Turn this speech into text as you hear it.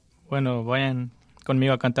Bueno, vayan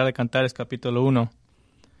conmigo a Cantar de Cantares, capítulo 1.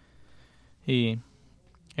 Y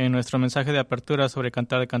en nuestro mensaje de apertura sobre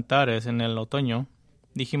Cantar de Cantares en el otoño,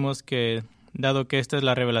 dijimos que, dado que esta es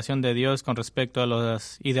la revelación de Dios con respecto a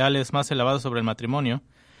los ideales más elevados sobre el matrimonio,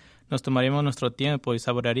 nos tomaríamos nuestro tiempo y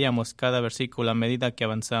saborearíamos cada versículo a medida que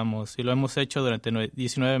avanzamos, y lo hemos hecho durante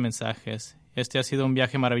 19 mensajes. Este ha sido un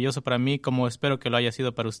viaje maravilloso para mí, como espero que lo haya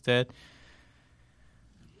sido para usted.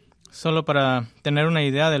 Solo para tener una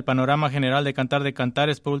idea del panorama general de Cantar de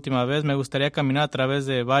Cantares por última vez, me gustaría caminar a través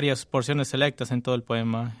de varias porciones selectas en todo el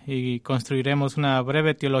poema y construiremos una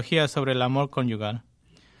breve teología sobre el amor conyugal.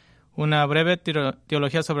 Una breve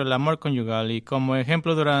teología sobre el amor conyugal, y como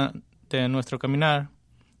ejemplo durante nuestro caminar,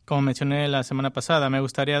 como mencioné la semana pasada, me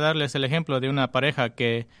gustaría darles el ejemplo de una pareja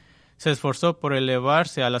que se esforzó por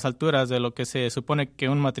elevarse a las alturas de lo que se supone que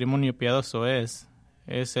un matrimonio piadoso es.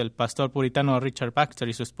 Es el pastor puritano Richard Baxter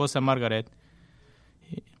y su esposa Margaret.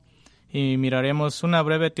 Y miraremos una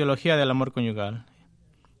breve teología del amor conyugal.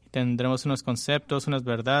 Tendremos unos conceptos, unas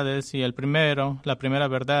verdades, y la primera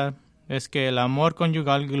verdad es que el amor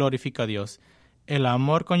conyugal glorifica a Dios. El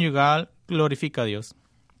amor conyugal glorifica a Dios.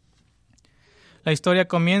 La historia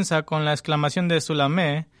comienza con la exclamación de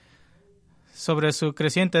Sulamé sobre su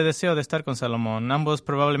creciente deseo de estar con Salomón. Ambos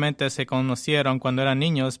probablemente se conocieron cuando eran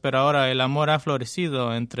niños, pero ahora el amor ha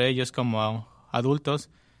florecido entre ellos como adultos.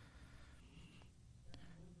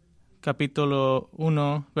 Capítulo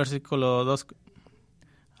 1, versículo 2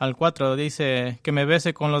 al 4 dice: que me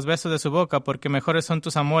bese con los besos de su boca, porque mejores son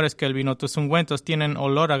tus amores que el vino. Tus ungüentos tienen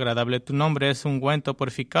olor agradable. Tu nombre es ungüento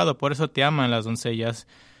purificado, por eso te aman las doncellas.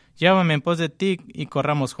 Llévame en pos de ti y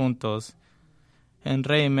corramos juntos. El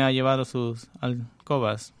rey me ha llevado sus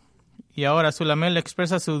alcobas. Y ahora Sulamé le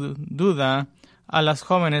expresa su duda a las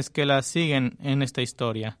jóvenes que la siguen en esta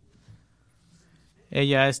historia.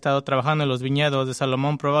 Ella ha estado trabajando en los viñedos de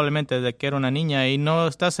Salomón probablemente desde que era una niña y no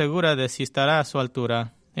está segura de si estará a su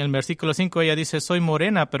altura. En el versículo 5 ella dice: soy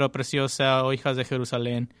morena pero preciosa, oh hijas de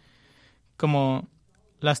Jerusalén, como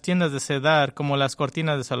las tiendas de Cedar, como las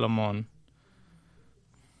cortinas de Salomón.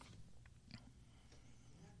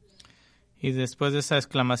 Y después de esa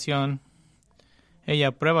exclamación,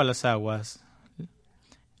 ella prueba las aguas.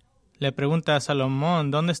 Le pregunta a Salomón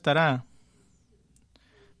dónde estará,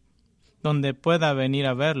 donde pueda venir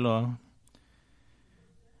a verlo.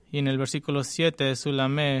 Y en el versículo 7,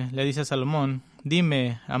 Sulamé le dice a Salomón: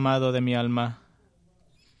 dime, amado de mi alma,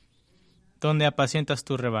 ¿dónde apacientas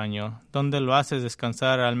tu rebaño? ¿Dónde lo haces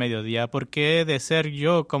descansar al mediodía? Porque he de ser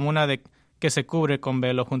yo como una que se cubre con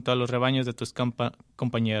velo junto a los rebaños de tus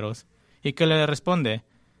compañeros. ¿Y qué le responde?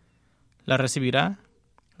 ¿La recibirá?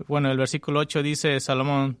 Bueno, el versículo 8 dice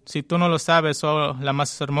Salomón: si tú no lo sabes, oh la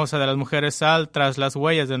más hermosa de las mujeres, sal tras las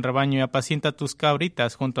huellas del rebaño y apacienta tus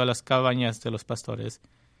cabritas junto a las cabañas de los pastores.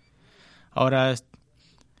 Ahora,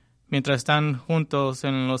 mientras están juntos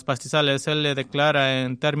en los pastizales, él le declara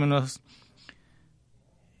en términos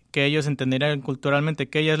que ellos entenderían culturalmente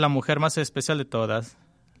que ella es la mujer más especial de todas.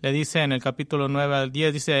 Le dice en el capítulo 9 al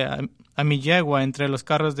 10, dice: a mi yegua entre los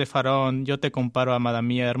carros de Faraón, yo te comparo, amada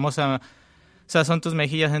mía. Hermosa son tus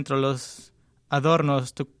mejillas entre los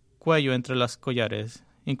adornos, tu cuello entre las collares.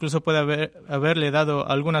 Incluso puede haberle dado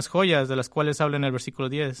algunas joyas de las cuales habla en el versículo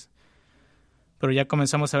 10. Pero ya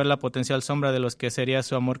comenzamos a ver la potencial sombra de los que sería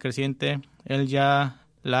su amor creciente. Él ya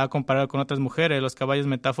la ha comparado con otras mujeres, los caballos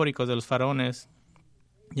metafóricos de los faraones.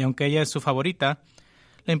 Y aunque ella es su favorita,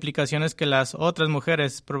 la implicación es que las otras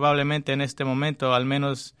mujeres, probablemente en este momento, al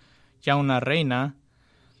menos ya una reina,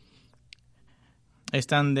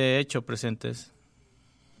 están de hecho presentes.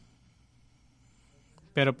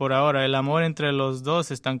 Pero por ahora el amor entre los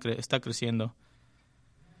dos está creciendo.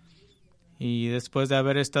 Y después de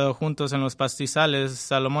haber estado juntos en los pastizales,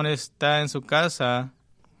 Salomón está en su casa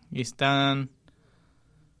y está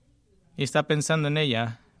pensando en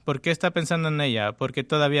ella. ¿Por qué está pensando en ella? Porque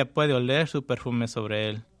todavía puede oler su perfume sobre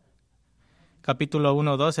él. Capítulo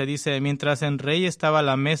 1:12 dice: mientras el rey estaba a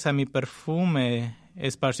la mesa, mi perfume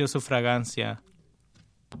esparció su fragancia.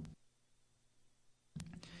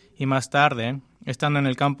 Y más tarde, estando en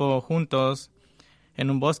el campo juntos, en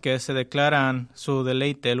un bosque, se declaran su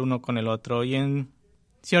deleite el uno con el otro, y en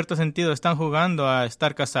cierto sentido están jugando a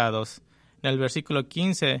estar casados. En el versículo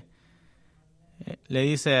 15 le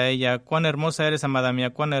dice a ella: cuán hermosa eres, amada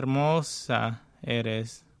mía, cuán hermosa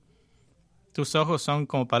eres. Tus ojos son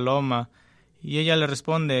como paloma. Y ella le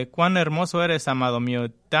responde: cuán hermoso eres, amado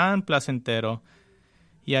mío, tan placentero.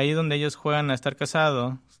 Y ahí donde ellos juegan a estar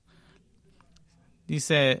casados,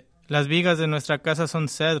 dice: las vigas de nuestra casa son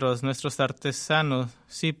cedros, nuestros artesanos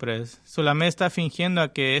cipres. Sulamé está fingiendo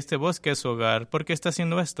a que este bosque es su hogar. ¿Por qué está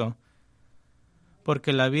haciendo esto?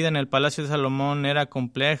 porque la vida en el Palacio de Salomón era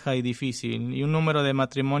compleja y difícil, y un número de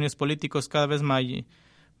matrimonios políticos cada vez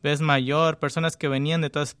mayor, personas que venían de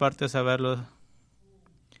todas partes a verlo.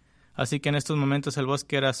 Así que en estos momentos el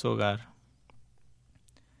bosque era su hogar.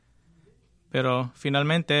 Pero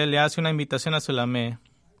finalmente él le hace una invitación a Sulamé.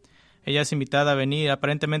 Ella es invitada a venir,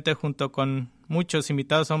 aparentemente junto con muchos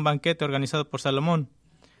invitados a un banquete organizado por Salomón.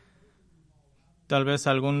 Tal vez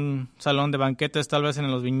algún salón de banquetes, tal vez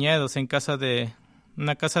en los viñedos,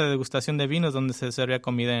 una casa de degustación de vinos donde se servía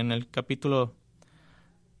comida. En el capítulo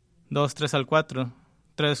 2, 3 al 4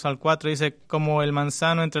 dice: como el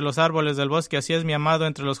manzano entre los árboles del bosque, así es mi amado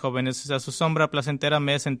entre los jóvenes. A su sombra placentera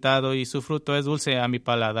me he sentado y su fruto es dulce a mi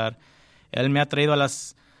paladar. Él me ha traído a la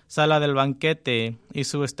sala del banquete y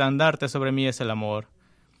su estandarte sobre mí es el amor.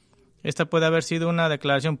 Esta puede haber sido una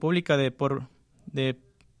declaración pública por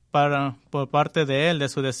parte de él de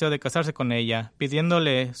su deseo de casarse con ella,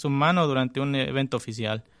 pidiéndole su mano durante un evento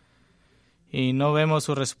oficial. Y no vemos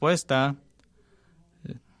su respuesta,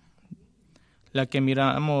 la que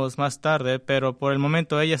miramos más tarde, pero por el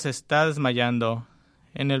momento ella se está desmayando.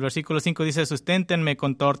 En el versículo 5 dice: susténtenme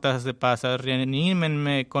con tortas de pasas,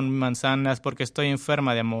 reanímenme con manzanas, porque estoy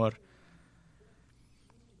enferma de amor.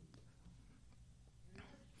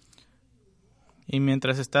 Y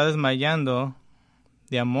mientras está desmayando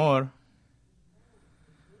de amor,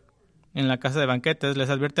 en la casa de banquetes, les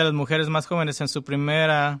advierte a las mujeres más jóvenes en su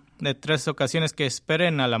primera de 3 ocasiones que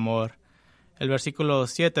esperen al amor. El versículo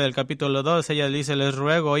 7 del capítulo 2, ella dice: les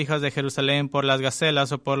ruego, hijas de Jerusalén, por las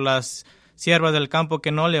gacelas o por las siervas del campo,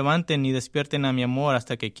 que no levanten ni despierten a mi amor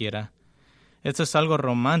hasta que quiera. Esto es algo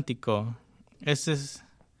romántico. Este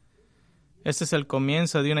es el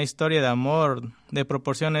comienzo de una historia de amor de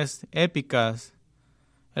proporciones épicas.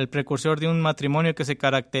 El precursor de un matrimonio que se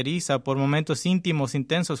caracteriza por momentos íntimos,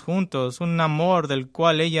 intensos juntos. Un amor del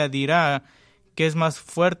cual ella dirá que es más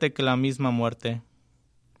fuerte que la misma muerte.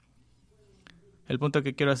 El punto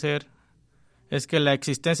que quiero hacer es que la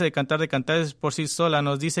existencia de Cantar de Cantares por sí sola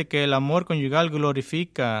nos dice que el amor conyugal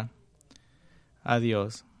glorifica a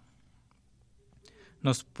Dios.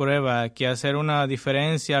 Nos prueba que hacer una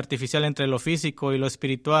diferencia artificial entre lo físico y lo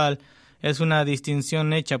espiritual es una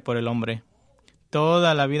distinción hecha por el hombre.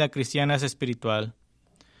 Toda la vida cristiana es espiritual,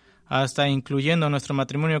 hasta incluyendo nuestro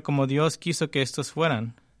matrimonio como Dios quiso que estos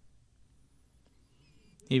fueran.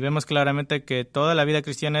 Y vemos claramente que toda la vida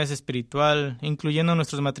cristiana es espiritual, incluyendo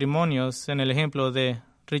nuestros matrimonios, en el ejemplo de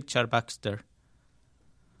Richard Baxter.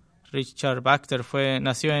 Richard Baxter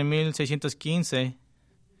nació en 1615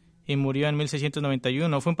 y murió en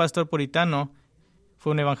 1691. Fue un pastor puritano,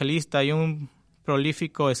 fue un evangelista y un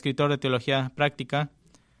prolífico escritor de teología práctica.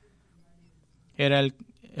 Era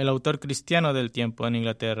el autor cristiano del tiempo en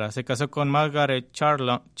Inglaterra. Se casó con Margaret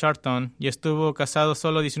Charlton y estuvo casado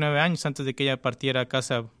solo 19 años antes de que ella partiera a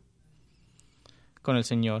casa con el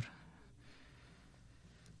Señor.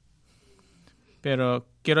 Pero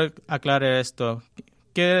quiero aclarar esto.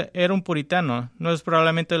 ¿Qué era un puritano? No es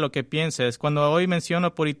probablemente lo que pienses. Cuando hoy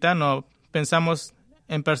menciono puritano, pensamos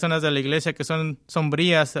en personas de la iglesia que son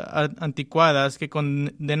sombrías, anticuadas, que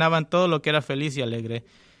condenaban todo lo que era feliz y alegre,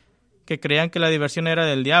 que creían que la diversión era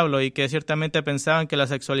del diablo y que ciertamente pensaban que la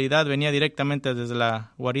sexualidad venía directamente desde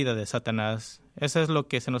la guarida de Satanás. Eso es lo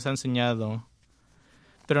que se nos ha enseñado.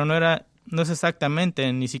 Pero no es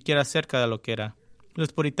exactamente ni siquiera cerca de lo que era.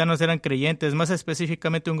 Los puritanos eran creyentes, más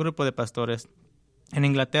específicamente un grupo de pastores. En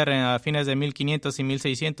Inglaterra, a fines de 1500 y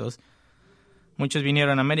 1600, muchos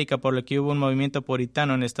vinieron a América, por lo que hubo un movimiento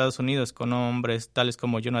puritano en Estados Unidos con hombres tales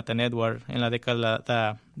como Jonathan Edwards en la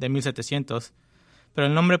década de 1700. Pero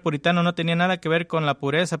el nombre puritano no tenía nada que ver con la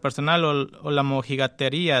pureza personal o la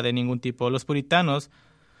mojigatería de ningún tipo. Los puritanos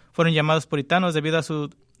fueron llamados puritanos debido a su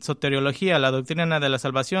soteriología, la doctrina de la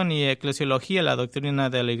salvación, y eclesiología, la doctrina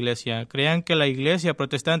de la iglesia. Creían que la iglesia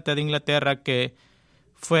protestante de Inglaterra, que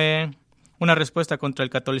fue una respuesta contra el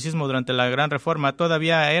catolicismo durante la Gran Reforma,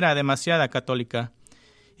 todavía era demasiado católica,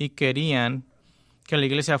 y querían que la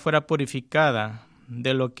iglesia fuera purificada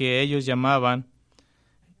de lo que ellos llamaban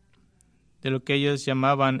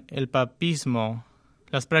el papismo,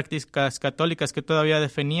 las prácticas católicas que todavía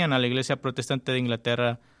definían a la iglesia protestante de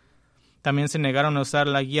Inglaterra. También se negaron a usar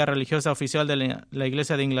la guía religiosa oficial de la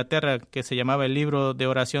iglesia de Inglaterra, que se llamaba el Libro de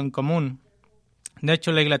Oración Común. De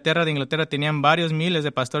hecho, la Inglaterra de Inglaterra tenían varios miles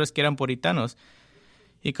de pastores que eran puritanos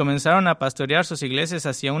y comenzaron a pastorear sus iglesias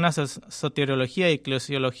hacia una soteriología y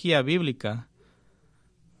eclesiología bíblica.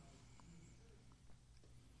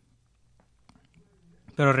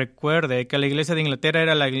 Pero recuerde que la iglesia de Inglaterra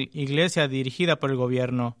era la iglesia dirigida por el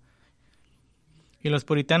gobierno. Y los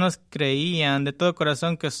puritanos creían de todo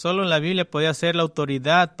corazón que solo la Biblia podía ser la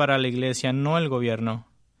autoridad para la Iglesia, no el gobierno.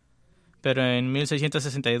 Pero en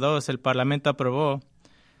 1662 el Parlamento aprobó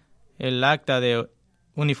el acta de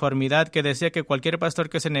uniformidad que decía que cualquier pastor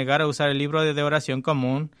que se negara a usar el libro de oración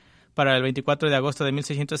común para el 24 de agosto de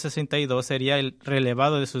 1662 sería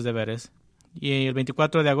relevado de sus deberes. Y el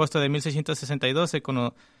 24 de agosto de 1662 se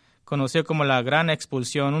conoció como la Gran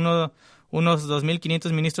Expulsión. Unos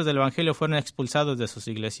 2.500 ministros del Evangelio fueron expulsados de sus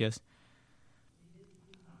iglesias.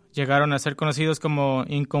 Llegaron a ser conocidos como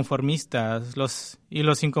inconformistas. Los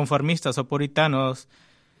inconformistas o puritanos,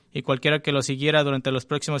 y cualquiera que los siguiera durante los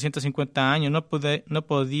próximos 150 años, no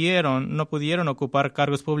pudieron ocupar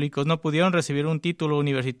cargos públicos, no pudieron recibir un título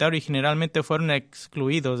universitario y generalmente fueron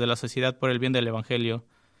excluidos de la sociedad por el bien del Evangelio.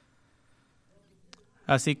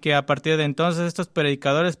 Así que a partir de entonces estos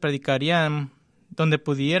predicadores predicarían donde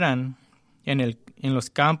pudieran, en los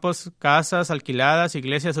campos, casas alquiladas,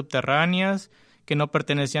 iglesias subterráneas que no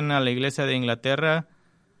pertenecían a la Iglesia de Inglaterra.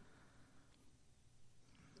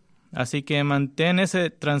 Así que mantén ese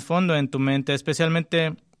trasfondo en tu mente,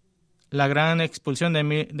 especialmente la gran expulsión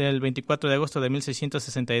del 24 de agosto de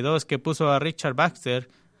 1662 que puso a Richard Baxter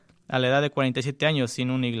a la edad de 47 años sin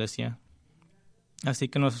una iglesia. Así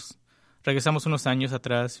que nos regresamos unos años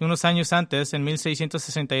atrás. Unos años antes, en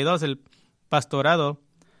 1662, el pastorado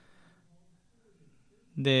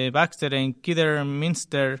de Baxter en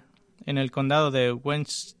Kidderminster, en el condado de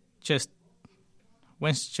Westchester,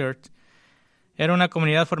 era una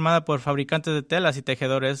comunidad formada por fabricantes de telas y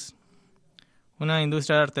tejedores, una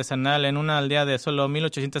industria artesanal en una aldea de solo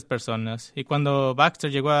 1,800 personas. Y cuando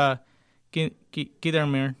Baxter llegó a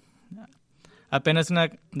Kidderminster, apenas una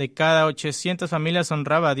de cada 800 familias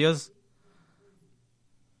honraban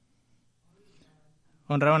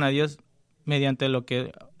a Dios mediante lo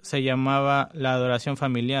que se llamaba la adoración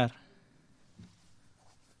familiar.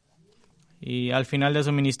 Y al final de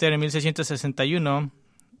su ministerio, en 1661,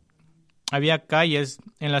 había calles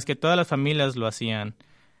en las que todas las familias lo hacían.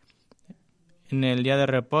 En el día de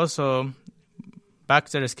reposo,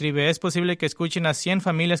 Baxter escribe: es posible que escuchen a 100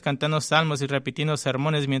 familias cantando salmos y repitiendo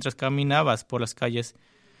sermones mientras caminabas por las calles.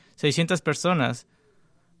 600 personas,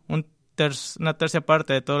 una tercia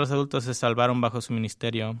parte de todos los adultos se salvaron bajo su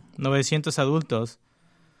ministerio. 900 adultos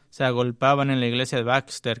se agolpaban en la iglesia de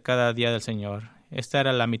Baxter cada día del Señor. Esta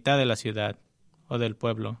era la mitad de la ciudad o del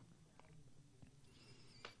pueblo.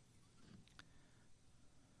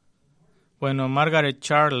 Bueno, Margaret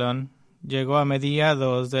Charlon llegó a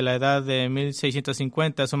mediados de la edad de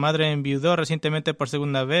 1650. Su madre enviudó recientemente por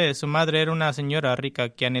segunda vez. Su madre era una señora rica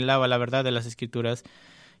que anhelaba la verdad de las Escrituras.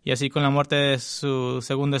 Y así, con la muerte de su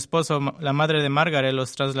segundo esposo, la madre de Margaret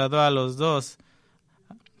los trasladó a los dos.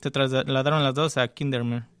 Se trasladaron las dos a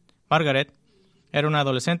Kidderminster. Margaret era una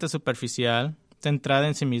adolescente superficial, centrada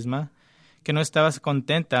en sí misma, que no estaba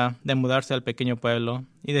contenta de mudarse al pequeño pueblo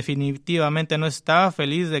y definitivamente no estaba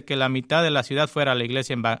feliz de que la mitad de la ciudad fuera a la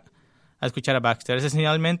iglesia a escuchar a Baxter. Es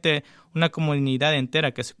esencialmente una comunidad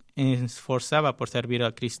entera que se esforzaba por servir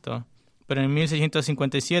a Cristo. Pero en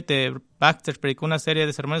 1657 Baxter predicó una serie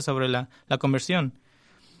de sermones sobre la conversión.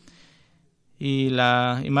 Y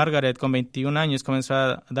Margaret, con 21 años, comenzó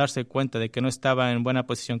a darse cuenta de que no estaba en buena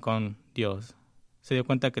posición con Dios. Se dio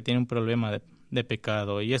cuenta que tiene un problema de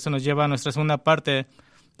pecado. Y eso nos lleva a nuestra segunda parte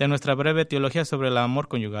de nuestra breve teología sobre el amor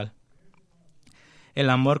conyugal.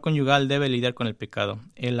 El amor conyugal debe lidiar con el pecado.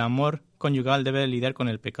 El amor conyugal debe lidiar con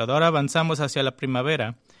el pecado. Ahora avanzamos hacia la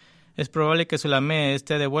primavera. Es probable que Sulamé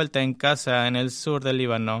esté de vuelta en casa en el sur del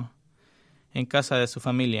Líbano, en casa de su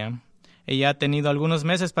familia. Ella ha tenido algunos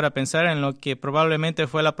meses para pensar en lo que probablemente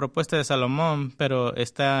fue la propuesta de Salomón, pero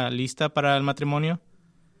 ¿está lista para el matrimonio?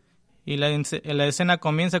 Y la escena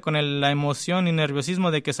comienza con la emoción y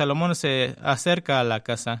nerviosismo de que Salomón se acerca a la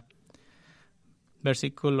casa.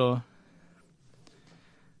 Versículo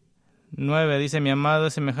 9 dice: mi amado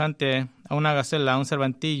es semejante a una gacela, a un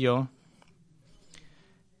cervatillo.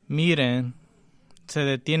 Miren, se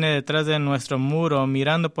detiene detrás de nuestro muro,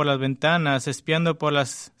 mirando por las ventanas, espiando por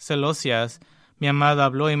las celosías. Mi amado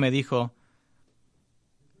habló y me dijo.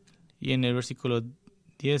 Y en el versículo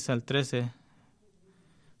 10 al 13,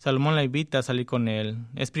 Salomón la invita a salir con él.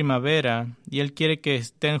 Es primavera y él quiere que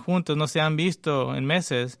estén juntos, no se han visto en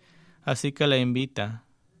meses, así que la invita.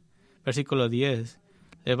 Versículo 10.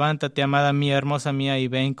 Levántate, amada mía, hermosa mía, y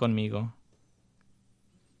ven conmigo.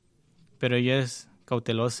 Pero ella es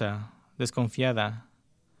cautelosa, desconfiada.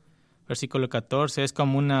 Versículo 14. Es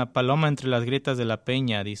como una paloma entre las grietas de la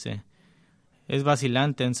peña, dice. Es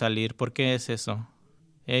vacilante en salir. ¿Por qué es eso?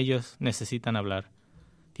 Ellos necesitan hablar.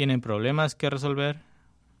 ¿Tienen problemas que resolver?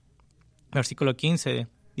 Versículo 15.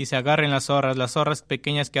 Dice, agarren las zorras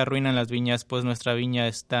pequeñas que arruinan las viñas, pues nuestra viña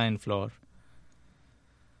está en flor.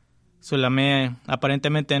 Sulamé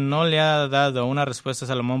aparentemente no le ha dado una respuesta a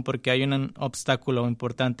Salomón porque hay un obstáculo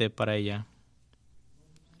importante para ella.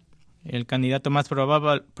 El candidato más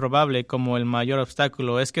probable como el mayor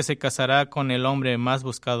obstáculo es que se casará con el hombre más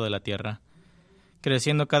buscado de la tierra,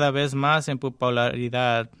 creciendo cada vez más en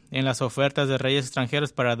popularidad en las ofertas de reyes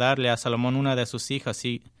extranjeros para darle a Salomón una de sus hijas.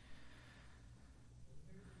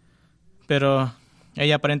 Pero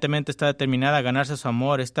ella aparentemente está determinada a ganarse su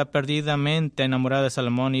amor, está perdidamente enamorada de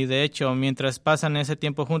Salomón y de hecho, mientras pasan ese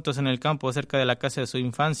tiempo juntos en el campo cerca de la casa de su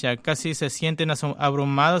infancia, casi se sienten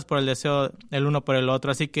abrumados por el deseo el uno por el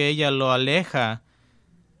otro, así que ella lo aleja.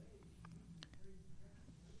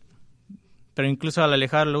 Pero incluso al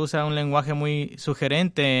alejarlo usa un lenguaje muy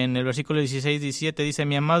sugerente. En el versículo 16-17 dice,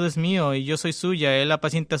 mi amado es mío y yo soy suya, él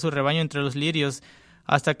apacienta su rebaño entre los lirios,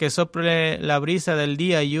 hasta que sople la brisa del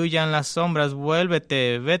día y huyan las sombras.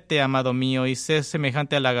 Vuélvete, vete, amado mío, y sé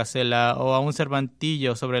semejante a la gacela o a un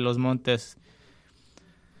cervantillo sobre los montes.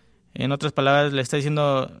 En otras palabras, le está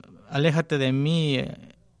diciendo, aléjate de mí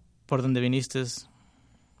por donde viniste.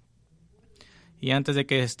 Y antes de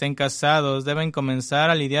que estén casados, deben comenzar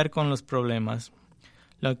a lidiar con los problemas,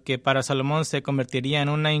 lo que para Salomón se convertiría en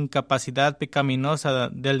una incapacidad pecaminosa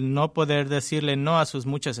del no poder decirle no a sus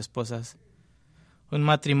muchas esposas. Un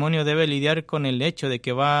matrimonio debe lidiar con el hecho de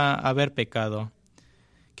que va a haber pecado,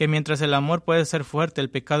 que mientras el amor puede ser fuerte, el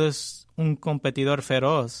pecado es un competidor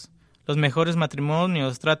feroz. Los mejores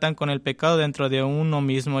matrimonios tratan con el pecado dentro de uno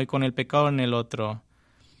mismo y con el pecado en el otro.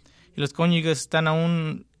 Y los cónyuges están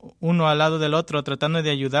uno al lado del otro, tratando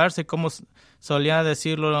de ayudarse, como solía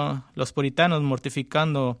decirlo los puritanos,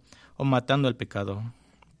 mortificando o matando el pecado.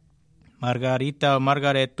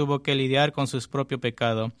 Margaret tuvo que lidiar con su propio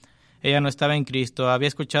pecado. Ella no estaba en Cristo. Había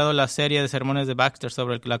escuchado la serie de sermones de Baxter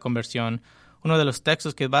sobre la conversión. Uno de los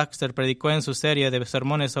textos que Baxter predicó en su serie de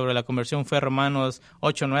sermones sobre la conversión fue Romanos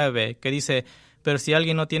 8:9, que dice, pero si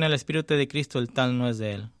alguien no tiene el Espíritu de Cristo, el tal no es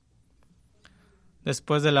de él.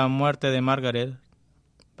 Después de la muerte de Margaret,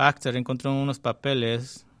 Baxter encontró unos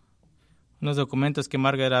papeles, unos documentos que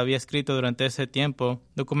Margaret había escrito durante ese tiempo,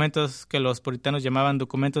 documentos que los puritanos llamaban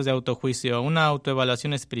documentos de autojuicio, una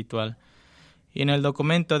autoevaluación espiritual. Y en el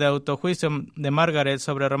documento de autojuicio de Margaret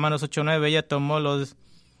sobre Romanos 8:9, ella tomó los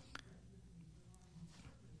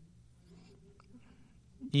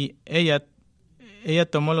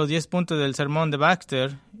tomó los 10 puntos del sermón de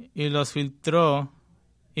Baxter y los filtró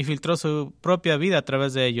su propia vida a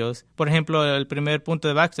través de ellos. Por ejemplo, el primer punto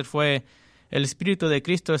de Baxter fue: el Espíritu de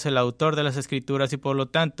Cristo es el autor de las Escrituras y por lo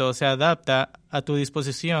tanto se adapta a tu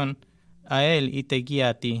disposición a Él y te guía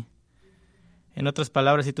a ti. En otras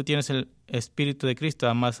palabras, si tú tienes el Espíritu de Cristo,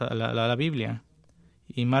 amas a la Biblia.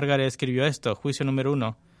 Y Margaret escribió esto, juicio número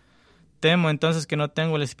 1. Temo entonces que no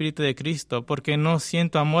tengo el Espíritu de Cristo, porque no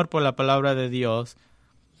siento amor por la palabra de Dios,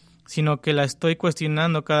 sino que la estoy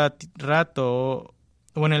cuestionando cada rato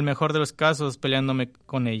o en el mejor de los casos peleándome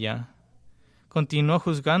con ella. Continuó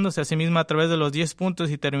juzgándose a sí misma a través de los 10 puntos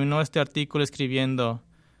y terminó este artículo escribiendo: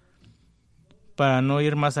 para no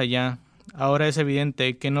ir más allá, ahora es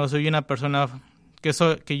evidente que no soy una persona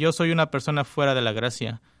que yo soy una persona fuera de la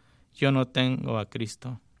gracia. Yo no tengo a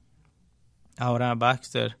Cristo. Ahora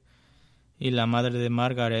Baxter y la madre de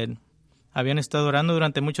Margaret habían estado orando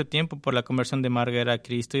durante mucho tiempo por la conversión de Margaret a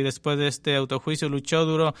Cristo, y después de este autojuicio luchó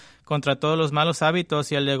duro contra todos los malos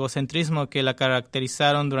hábitos y el egocentrismo que la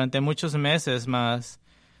caracterizaron durante muchos meses más,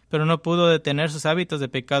 pero no pudo detener sus hábitos de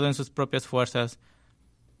pecado en sus propias fuerzas.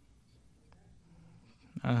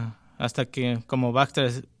 Hasta que, como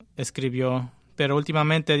Baxter escribió, pero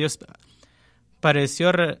últimamente Dios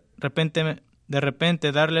pareció de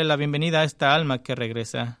repente darle la bienvenida a esta alma que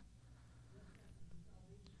regresa.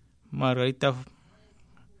 Margarita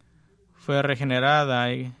fue regenerada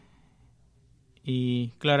y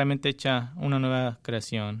claramente hecha una nueva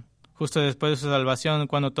creación. Justo después de su salvación,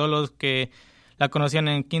 cuando todos los que la conocían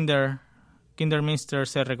en Kidderminster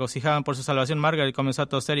se regocijaban por su salvación, Margaret comenzó a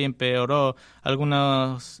toser y empeoró.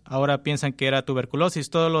 Algunos ahora piensan que era tuberculosis.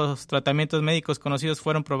 Todos los tratamientos médicos conocidos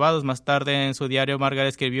fueron probados. Más tarde, en su diario, Margaret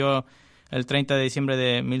escribió el 30 de diciembre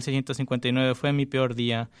de 1659, fue mi peor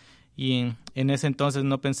día. Y en ese entonces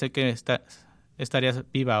no pensé que estaría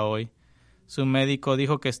viva hoy. Su médico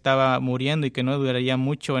dijo que estaba muriendo y que no duraría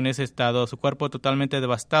mucho en ese estado, su cuerpo totalmente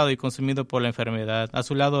devastado y consumido por la enfermedad. A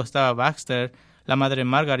su lado estaba Baxter, la madre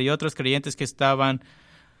Margaret y otros creyentes que estaban,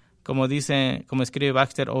 como escribe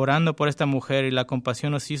Baxter, orando por esta mujer, y la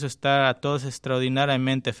compasión nos hizo estar a todos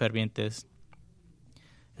extraordinariamente fervientes.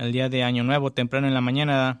 El día de Año Nuevo, temprano en la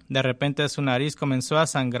mañana, de repente su nariz comenzó a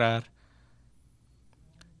sangrar.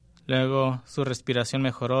 Luego su respiración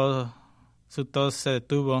mejoró, su tos se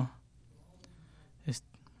detuvo.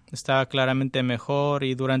 Estaba claramente mejor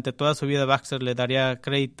y durante toda su vida Baxter le daría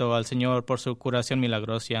crédito al Señor por su curación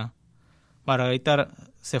milagrosa. Margarita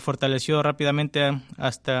se fortaleció rápidamente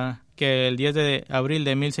hasta que el 10 de abril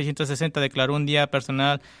de 1660 declaró un día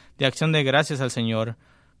personal de acción de gracias al Señor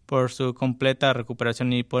por su completa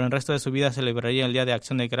recuperación, y por el resto de su vida celebraría el Día de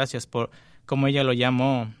Acción de Gracias, como ella lo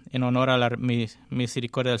llamó, en honor a la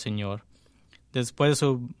misericordia del Señor. Después de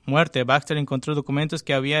su muerte, Baxter encontró documentos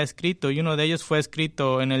que había escrito, y uno de ellos fue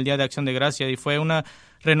escrito en el Día de Acción de Gracias, y fue una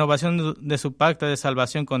renovación de su pacto de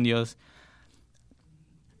salvación con Dios.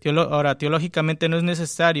 Ahora, teológicamente no es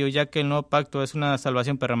necesario, ya que el nuevo pacto es una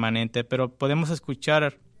salvación permanente, pero podemos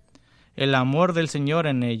escuchar el amor del Señor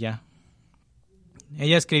en ella.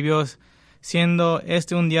 Ella escribió: siendo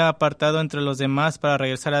este un día apartado entre los demás para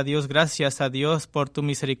regresar a Dios, gracias a Dios por tu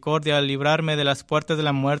misericordia al librarme de las puertas de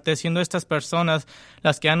la muerte, siendo estas personas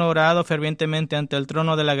las que han orado fervientemente ante el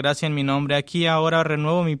trono de la gracia en mi nombre. Aquí ahora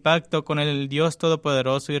renuevo mi pacto con el Dios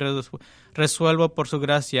Todopoderoso y resuelvo por su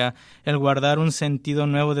gracia el guardar un sentido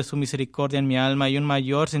nuevo de su misericordia en mi alma y un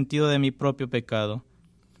mayor sentido de mi propio pecado.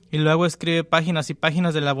 Y luego escribe páginas y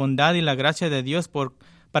páginas de la bondad y la gracia de Dios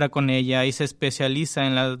para con ella, y se especializa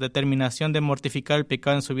en la determinación de mortificar el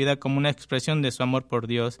pecado en su vida como una expresión de su amor por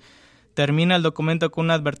Dios. Termina el documento con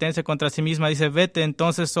una advertencia contra sí misma. Dice: vete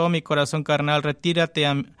entonces, oh mi corazón carnal, retírate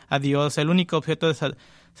a Dios, el único objeto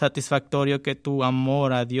satisfactorio, que tu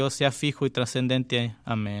amor a Dios sea fijo y trascendente.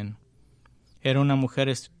 Amén. Era una mujer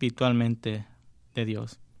espiritualmente de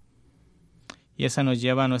Dios. Y esa nos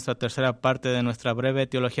lleva a nuestra tercera parte de nuestra breve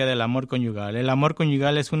teología del amor conyugal. El amor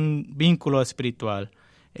conyugal es un vínculo espiritual.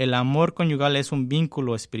 El amor conyugal es un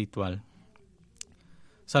vínculo espiritual.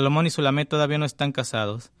 Salomón y Sulamé todavía no están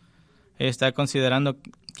casados. Ella está considerando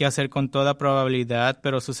qué hacer con toda probabilidad,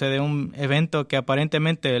 pero sucede un evento que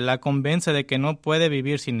aparentemente la convence de que no puede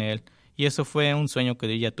vivir sin él. Y eso fue un sueño que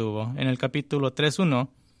ella tuvo. En el capítulo 3:1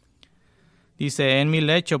 dice: en mi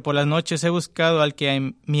lecho por las noches he buscado al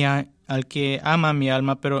que ama mi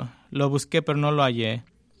alma, pero lo busqué, pero no lo hallé.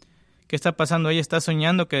 ¿Qué está pasando? Ella está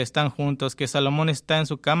soñando que están juntos, que Salomón está en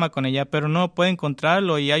su cama con ella, pero no puede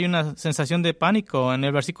encontrarlo, y hay una sensación de pánico. En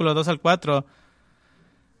el versículo 2 al 4,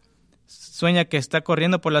 sueña que está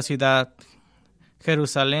corriendo por la ciudad,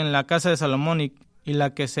 Jerusalén, la casa de Salomón y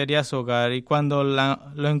la que sería su hogar, y cuando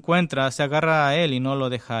lo encuentra, se agarra a él y no lo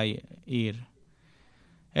deja ir.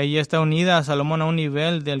 Ella está unida a Salomón a un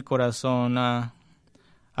nivel del corazón. Ha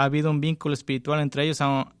habido un vínculo espiritual entre ellos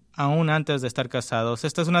aún antes de estar casados.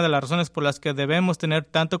 Esta es una de las razones por las que debemos tener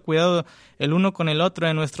tanto cuidado el uno con el otro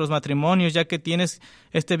en nuestros matrimonios, ya que tienes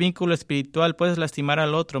este vínculo espiritual, puedes lastimar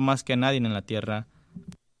al otro más que a nadie en la tierra.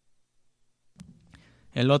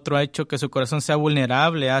 El otro ha hecho que su corazón sea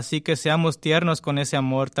vulnerable, así que seamos tiernos con ese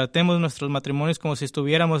amor. Tratemos nuestros matrimonios como si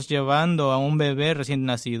estuviéramos llevando a un bebé recién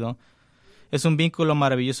nacido. Es un vínculo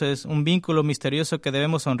maravilloso, es un vínculo misterioso que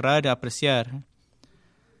debemos honrar y apreciar.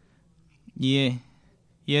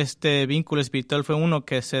 Y este vínculo espiritual fue uno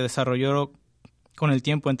que se desarrolló con el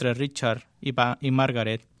tiempo entre Richard y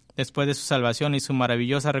Margaret. Después de su salvación y su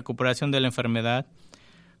maravillosa recuperación de la enfermedad,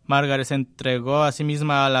 Margaret se entregó a sí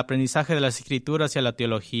misma al aprendizaje de las escrituras y a la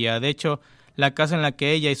teología. De hecho, la casa en la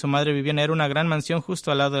que ella y su madre vivían era una gran mansión justo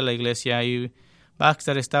al lado de la iglesia, y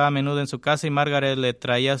Baxter estaba a menudo en su casa y Margaret le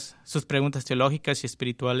traía sus preguntas teológicas y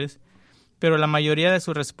espirituales, pero la mayoría de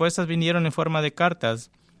sus respuestas vinieron en forma de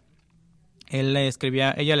cartas. Ella le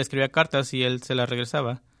escribía cartas y él se las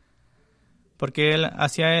regresaba. Porque él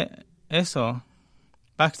hacía eso.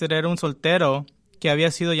 Baxter era un soltero que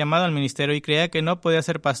había sido llamado al ministerio y creía que no podía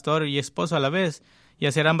ser pastor y esposo a la vez y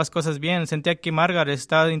hacer ambas cosas bien. Sentía que Margaret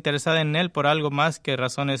estaba interesada en él por algo más que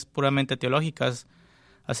razones puramente teológicas.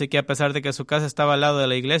 Así que a pesar de que su casa estaba al lado de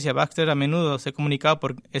la iglesia, Baxter a menudo se comunicaba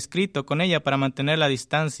por escrito con ella para mantener la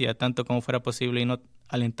distancia tanto como fuera posible y no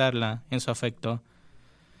alentarla en su afecto.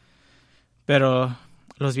 Pero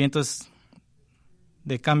los vientos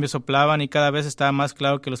de cambio soplaban y cada vez estaba más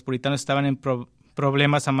claro que los puritanos estaban en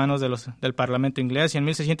problemas a manos del Parlamento inglés, y en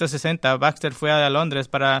 1660 Baxter fue a Londres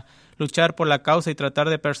para luchar por la causa y tratar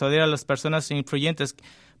de persuadir a las personas influyentes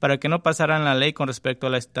para que no pasaran la ley con respecto a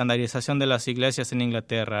la estandarización de las iglesias en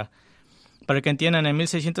Inglaterra. Para que entiendan, en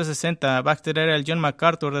 1660 Baxter era el John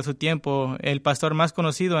MacArthur de su tiempo, el pastor más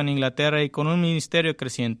conocido en Inglaterra y con un ministerio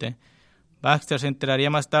creciente. Baxter se enteraría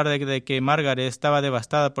más tarde de que Margaret estaba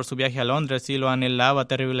devastada por su viaje a Londres y lo anhelaba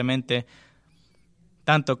terriblemente,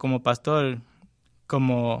 tanto como pastor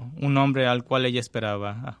como un hombre al cual ella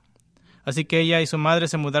esperaba. Así que ella y su madre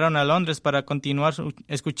se mudaron a Londres para continuar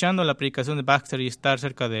escuchando la predicación de Baxter y estar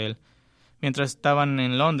cerca de él. Mientras estaban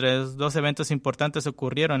en Londres, 2 eventos importantes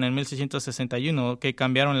ocurrieron en 1661 que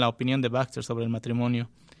cambiaron la opinión de Baxter sobre el matrimonio.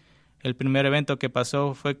 El primer evento que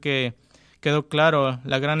pasó fue que quedó claro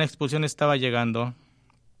la gran expulsión estaba llegando.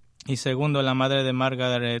 Y segundo, la madre de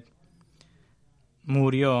Margaret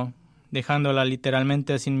murió, dejándola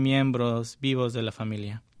literalmente sin miembros vivos de la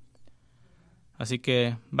familia. Así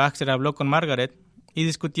que Baxter habló con Margaret y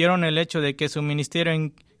discutieron el hecho de que su ministerio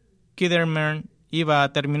en Kidderminster iba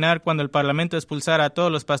a terminar cuando el Parlamento expulsara a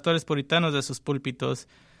todos los pastores puritanos de sus púlpitos.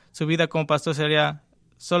 Su vida como pastor sería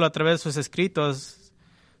solo a través de sus escritos,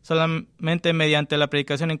 solamente mediante la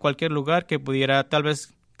predicación en cualquier lugar que pudiera, tal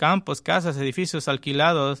vez campos, casas, edificios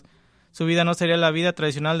alquilados. Su vida no sería la vida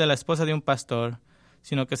tradicional de la esposa de un pastor,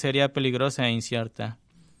 sino que sería peligrosa e incierta.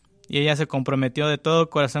 Y ella se comprometió de todo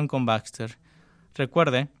corazón con Baxter.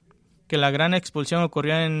 Recuerde que la gran expulsión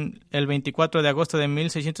ocurrió en el 24 de agosto de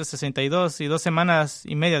 1662 y 2 semanas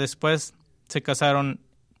y media después se casaron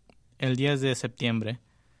el 10 de septiembre.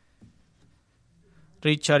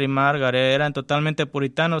 Richard y Margaret eran totalmente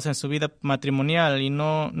puritanos en su vida matrimonial y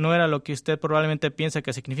no era lo que usted probablemente piensa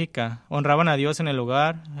que significa. Honraban a Dios en el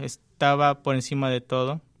hogar, estaba por encima de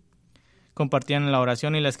todo. Compartían la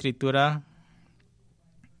oración y la escritura.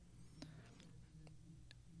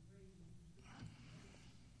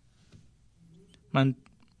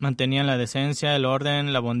 Mantenían la decencia, el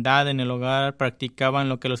orden, la bondad en el hogar, practicaban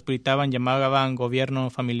lo que los puritanos llamaban gobierno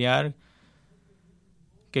familiar,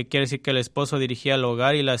 que quiere decir que el esposo dirigía el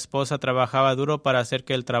hogar y la esposa trabajaba duro para hacer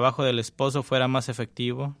que el trabajo del esposo fuera más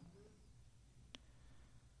efectivo.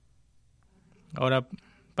 Ahora,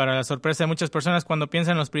 para la sorpresa de muchas personas, cuando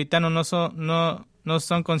piensan en los puritanos, no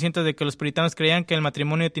son conscientes de que los puritanos creían que el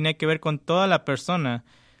matrimonio tenía que ver con toda la persona,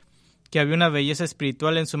 que había una belleza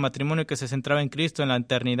espiritual en su matrimonio que se centraba en Cristo, en la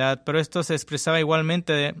eternidad, pero esto se expresaba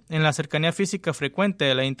igualmente en la cercanía física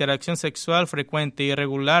frecuente, la interacción sexual frecuente y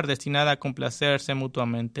regular destinada a complacerse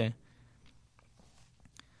mutuamente.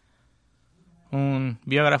 Un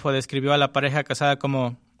biógrafo describió a la pareja casada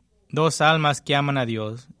como 2 almas que aman a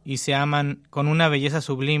Dios y se aman con una belleza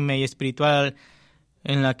sublime y espiritual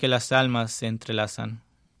en la que las almas se entrelazan.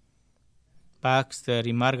 Baxter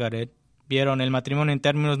y Margaret vieron el matrimonio en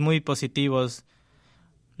términos muy positivos.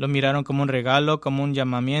 Lo miraron como un regalo, como un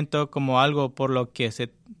llamamiento, como algo por lo que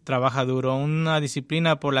se trabaja duro, una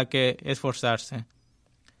disciplina por la que esforzarse.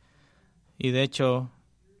 Y de hecho,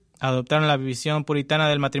 adoptaron la visión puritana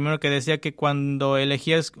del matrimonio que decía que cuando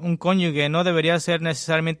elegías un cónyuge no debería ser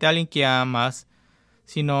necesariamente alguien que amas,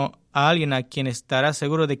 sino a alguien a quien estarás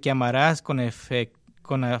seguro de que amarás con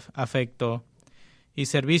afecto y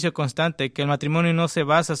servicio constante, que el matrimonio no se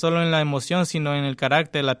basa solo en la emoción, sino en el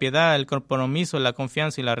carácter, la piedad, el compromiso, la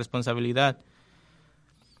confianza y la responsabilidad.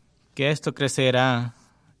 Que esto crecerá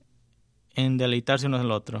en deleitarse uno al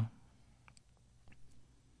otro.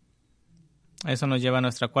 Eso nos lleva a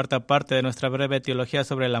nuestra cuarta parte de nuestra breve teología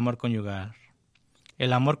sobre el amor conyugal.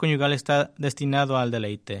 El amor conyugal está destinado al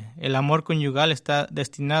deleite. El amor conyugal está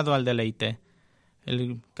destinado al deleite.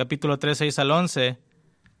 El capítulo 3, 6 al 11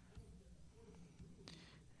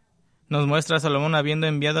 nos muestra a Salomón habiendo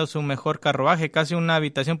enviado su mejor carruaje, casi una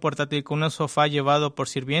habitación portátil con un sofá llevado por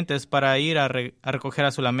sirvientes para ir a recoger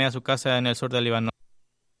a Sulamea a su casa en el sur del Líbano.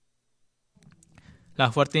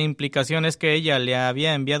 La fuerte implicación es que ella le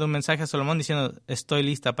había enviado un mensaje a Salomón diciendo: estoy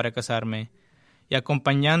lista para casarme. Y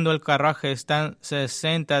acompañando el carruaje están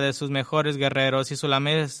 60 de sus mejores guerreros y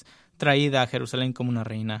Sulamea es traída a Jerusalén como una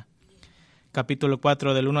reina. Capítulo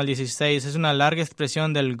 4 del 1 al 16 es una larga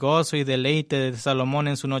expresión del gozo y deleite de Salomón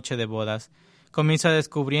en su noche de bodas. Comienza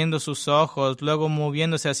descubriendo sus ojos, luego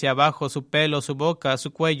moviéndose hacia abajo, su pelo, su boca,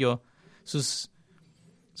 su cuello, sus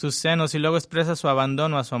senos, y luego expresa su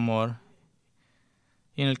abandono a su amor.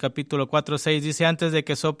 Y en el capítulo 4-6 dice: antes de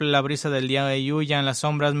que sople la brisa del día y huyan las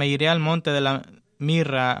sombras, me iré al monte de la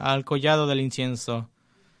mirra, al collado del incienso.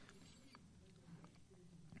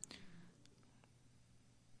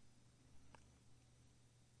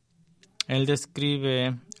 Él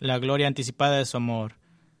describe la gloria anticipada de su amor.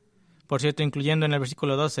 Por cierto, incluyendo en el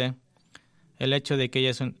versículo 12 el hecho de que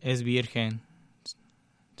ella es virgen.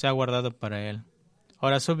 Se ha guardado para él.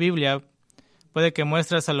 Ahora, su Biblia puede que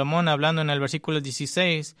muestre a Salomón hablando en el versículo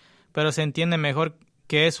 16, pero se entiende mejor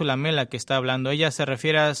que es Sulamea la que está hablando. Ella se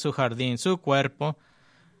refiere a su jardín, su cuerpo,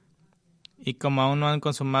 y como aún no han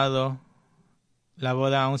consumado la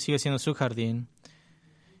boda, aún sigue siendo su jardín.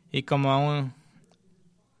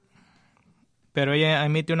 Pero ella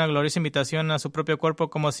emite una gloriosa invitación a su propio cuerpo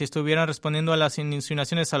como si estuvieran respondiendo a las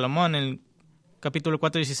insinuaciones de Salomón. En el capítulo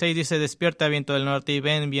 4:16 dice: despierta, viento del norte, y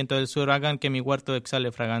ven, viento del sur, hagan que mi huerto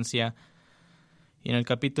exhale fragancia. Y en el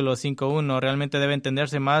capítulo 5.1 realmente debe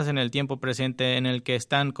entenderse más en el tiempo presente en el que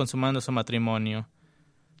están consumando su matrimonio.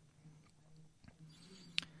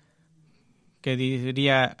 Que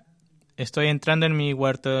diría, estoy entrando en mi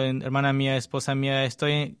huerto, hermana mía, esposa mía,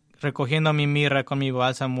 estoy recogiendo mi mirra con mi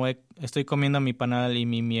bálsamo, estoy comiendo mi panal y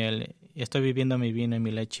mi miel, estoy viviendo mi vino y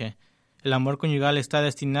mi leche. El amor conyugal está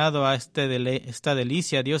destinado a esta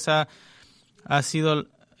delicia. Dios así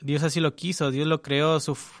lo quiso, Dios lo creó,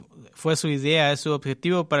 fue su idea, es su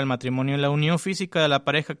objetivo para el matrimonio. La unión física de la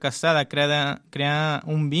pareja casada crea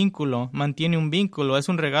un vínculo, mantiene un vínculo, es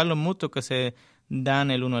un regalo mutuo que se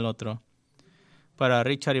dan el uno al otro. Para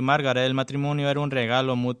Richard y Margaret, el matrimonio era un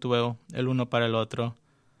regalo mutuo el uno para el otro.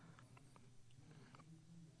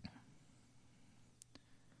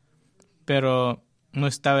 Pero no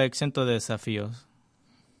estaba exento de desafíos.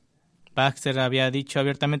 Baxter había dicho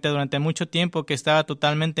abiertamente durante mucho tiempo que estaba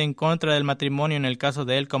totalmente en contra del matrimonio en el caso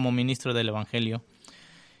de él como ministro del Evangelio.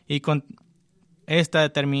 Y con esta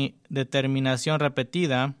determinación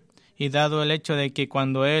repetida, y dado el hecho de que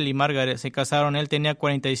cuando él y Margaret se casaron, él tenía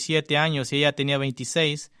 47 años y ella tenía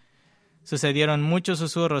 26, sucedieron muchos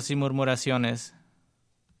susurros y murmuraciones.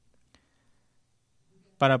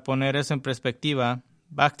 Para poner eso en perspectiva,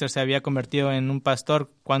 Baxter se había convertido en un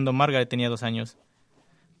pastor cuando Margaret tenía 2 años.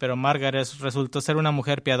 Pero Margaret resultó ser una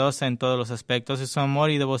mujer piadosa en todos los aspectos y su amor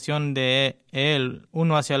y devoción de él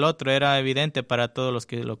uno hacia el otro era evidente para todos los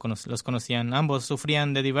que los conocían. Ambos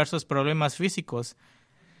sufrían de diversos problemas físicos.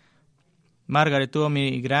 Margaret tuvo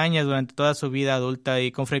migrañas durante toda su vida adulta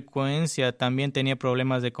y con frecuencia también tenía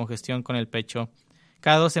problemas de congestión con el pecho.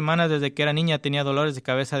 Cada 2 semanas desde que era niña tenía dolores de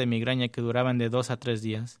cabeza de migraña que duraban de 2 a 3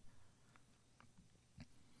 días.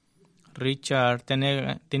 Richard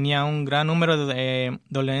tenía un gran número de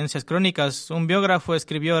dolencias crónicas. Un biógrafo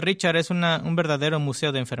escribió: Richard es un verdadero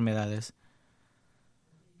museo de enfermedades.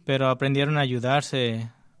 Pero aprendieron a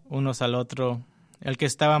ayudarse unos al otro. El que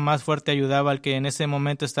estaba más fuerte ayudaba al que en ese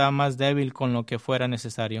momento estaba más débil con lo que fuera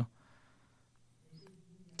necesario.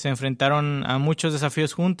 Se enfrentaron a muchos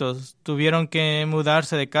desafíos juntos. Tuvieron que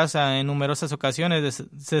mudarse de casa en numerosas ocasiones,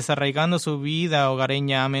 desarraigando su vida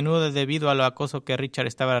hogareña, a menudo debido al acoso que Richard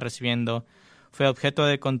estaba recibiendo. Fue objeto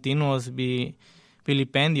de continuos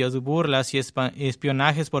vilipendios, burlas y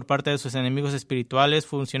espionajes por parte de sus enemigos espirituales,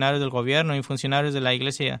 funcionarios del gobierno y funcionarios de la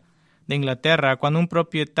Iglesia de Inglaterra. Cuando un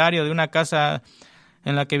propietario de una casa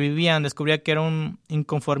en la que vivían descubría que era un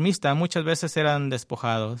inconformista, muchas veces eran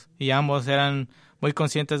despojados, y ambos eran muy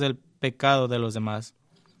conscientes del pecado de los demás.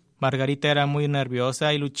 Margarita era muy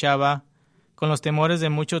nerviosa y luchaba con los temores de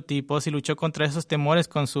muchos tipos y luchó contra esos temores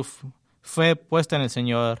con su fe puesta en el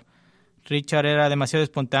Señor. Richard era demasiado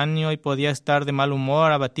espontáneo y podía estar de mal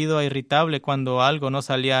humor, abatido e irritable cuando algo no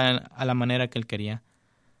salía a la manera que él quería.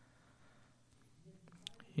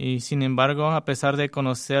 Y sin embargo, a pesar de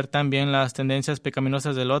conocer también las tendencias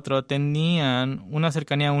pecaminosas del otro, tenían una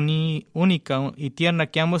cercanía única y tierna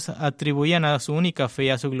que ambos atribuían a su única fe y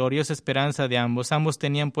a su gloriosa esperanza de ambos. Ambos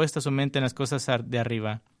tenían puesta su mente en las cosas de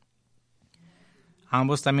arriba.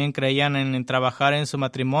 Ambos también creían en trabajar en su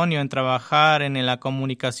matrimonio, en trabajar en la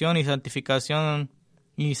comunicación y santificación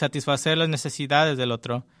y satisfacer las necesidades del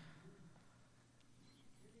otro.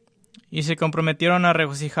 Y se comprometieron a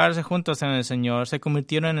regocijarse juntos en el Señor. Se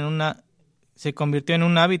convirtió en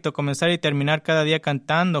un hábito comenzar y terminar cada día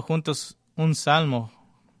cantando juntos un salmo.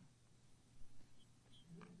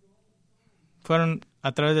 Fueron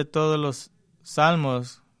a través de todos los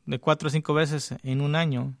salmos de 4 o 5 veces en un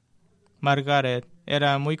año. Margaret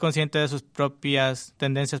era muy consciente de sus propias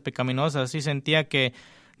tendencias pecaminosas y sentía que,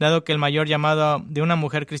 dado que el mayor llamado de una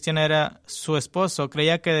mujer cristiana era su esposo,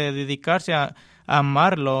 creía que dedicarse a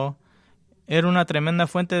amarlo era una tremenda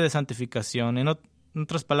fuente de santificación. En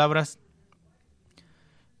otras palabras,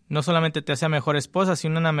 no solamente te hacía mejor esposa,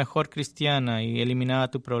 sino una mejor cristiana y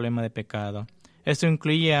eliminaba tu problema de pecado. Esto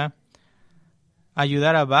incluía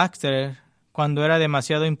ayudar a Baxter cuando era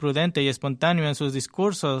demasiado imprudente y espontáneo en sus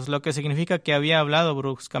discursos, lo que significa que había hablado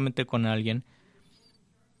bruscamente con alguien.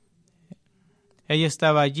 Ella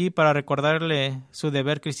estaba allí para recordarle su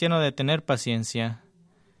deber cristiano de tener paciencia.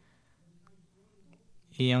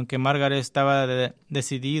 Y aunque Margaret estaba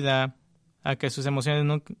decidida a que sus emociones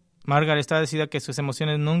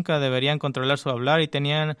nunca deberían controlar su hablar y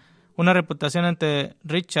tenían una reputación ante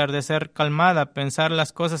Richard de ser calmada, pensar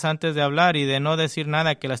las cosas antes de hablar y de no decir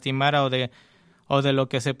nada que lastimara o de lo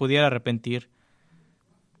que se pudiera arrepentir.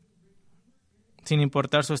 Sin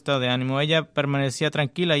importar su estado de ánimo, ella permanecía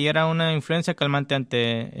tranquila y era una influencia calmante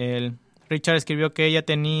ante él. Richard escribió que ella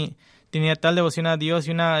tenía tal devoción a Dios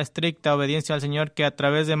y una estricta obediencia al Señor que a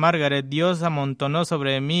través de Margaret Dios amontonó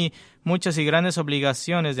sobre mí muchas y grandes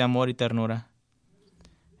obligaciones de amor y ternura.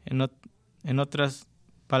 En otras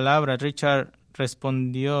palabras, Richard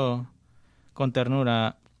respondió con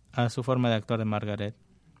ternura a su forma de actuar de Margaret.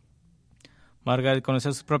 Margaret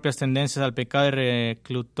conoció sus propias tendencias al pecado y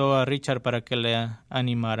reclutó a Richard para que le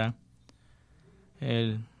animara.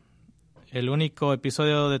 El único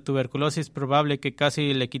episodio de tuberculosis probable que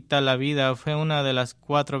casi le quita la vida fue una de las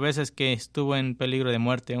 4 veces que estuvo en peligro de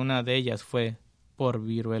muerte. Una de ellas fue por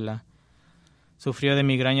viruela. Sufrió de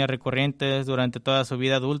migrañas recurrentes durante toda su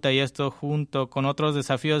vida adulta y esto, junto con otros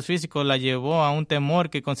desafíos físicos, la llevó a un temor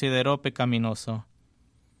que consideró pecaminoso.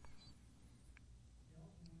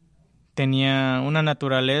 Tenía una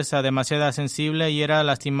naturaleza demasiado sensible y era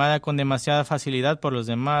lastimada con demasiada facilidad por los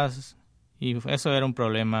demás, y eso era un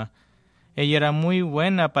problema. Ella era muy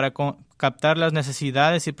buena para captar las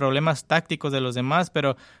necesidades y problemas tácticos de los demás,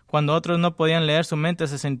 pero cuando otros no podían leer su mente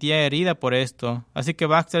se sentía herida por esto. Así que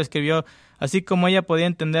Baxter escribió, así como ella podía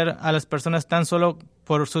entender a las personas tan solo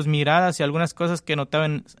por sus miradas y algunas cosas que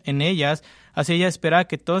notaban en ellas, así ella esperaba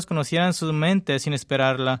que todos conocieran su mente sin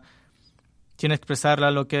expresarla,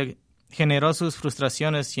 lo que generó sus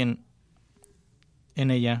frustraciones en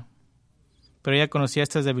ella. Pero ella conocía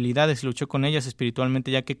estas debilidades y luchó con ellas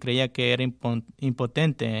espiritualmente, ya que creía que era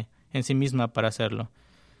impotente en sí misma para hacerlo.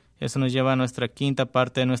 Eso nos lleva a nuestra quinta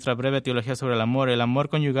parte de nuestra breve teología sobre el amor. El amor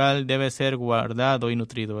conyugal debe ser guardado y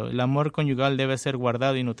nutrido. El amor conyugal debe ser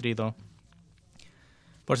guardado y nutrido.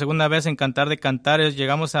 Por segunda vez en Cantar de Cantares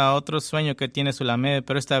llegamos a otro sueño que tiene Sulamé,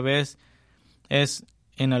 pero esta vez es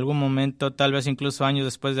en algún momento, tal vez incluso años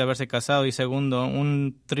después de haberse casado, y segundo,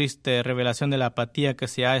 una triste revelación de la apatía que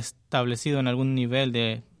se ha establecido en algún nivel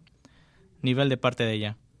de parte de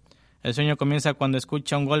ella. El sueño comienza cuando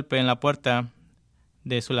escucha un golpe en la puerta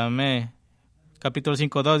de Sulamé. Capítulo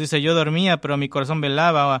 5:2 dice, yo dormía, pero mi corazón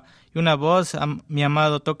velaba, y una voz, mi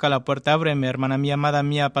amado, toca la puerta, ábreme, hermana mía, amada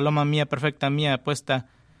mía, paloma mía, perfecta mía, puesta,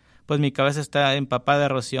 pues mi cabeza está empapada de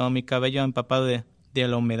rocío, mi cabello empapado de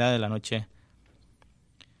la humedad de la noche.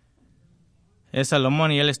 Es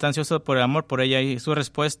Salomón y él está ansioso por el amor por ella y su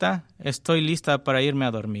respuesta, estoy lista para irme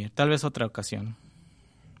a dormir, tal vez otra ocasión.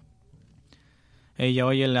 Ella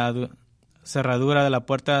oye la cerradura de la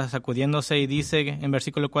puerta sacudiéndose y dice en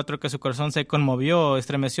versículo 4 que su corazón se conmovió,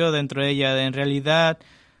 estremeció dentro de ella. En realidad,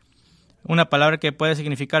 una palabra que puede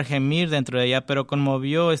significar gemir dentro de ella, pero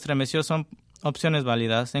conmovió, estremeció son opciones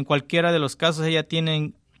válidas. En cualquiera de los casos, ella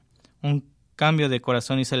tiene un cambio de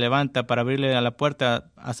corazón y se levanta para abrirle a la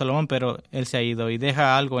puerta a Salomón, pero él se ha ido y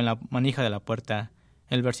deja algo en la manija de la puerta.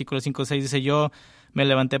 El versículo 5-6 dice, yo me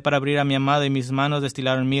levanté para abrir a mi amado y mis manos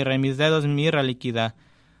destilaron mirra y mis dedos mirra líquida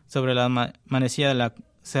sobre la manecilla de la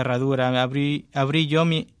cerradura. Abrí yo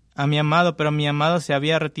a mi amado, pero mi amado se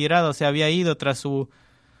había retirado, se había ido. Tras su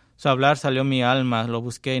hablar salió mi alma, lo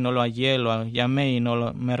busqué y no lo hallé, lo llamé y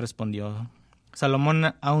no me respondió.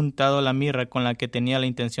 Salomón ha untado la mirra con la que tenía la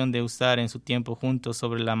intención de usar en su tiempo juntos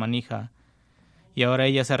sobre la manija. Y ahora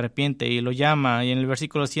ella se arrepiente y lo llama. Y en el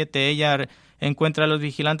versículo 7 ella encuentra a los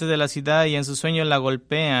vigilantes de la ciudad y en su sueño la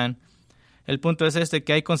golpean. El punto es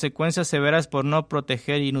que hay consecuencias severas por no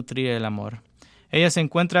proteger y nutrir el amor. Ella se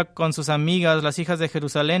encuentra con sus amigas, las hijas de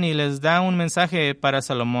Jerusalén, y les da un mensaje para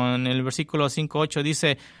Salomón. En el versículo 5-8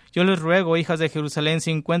 dice, yo les ruego, hijas de Jerusalén,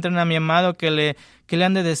 si encuentran a mi amado, que le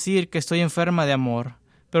han de decir que estoy enferma de amor.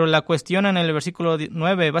 Pero la cuestionan en el versículo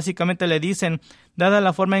 9. Básicamente le dicen, dada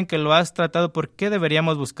la forma en que lo has tratado, ¿por qué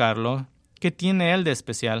deberíamos buscarlo? ¿Qué tiene él de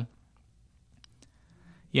especial?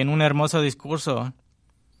 Y en un hermoso discurso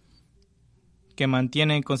que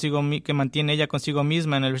mantiene ella consigo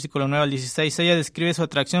misma, en el versículo 9 al 16, ella describe su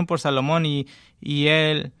atracción por Salomón y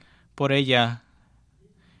él por ella.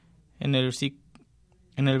 En el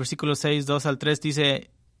versículo 6, 2 al 3 dice,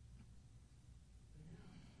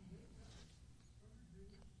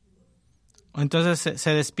 entonces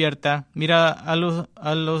se despierta, mira a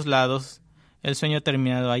los lados, el sueño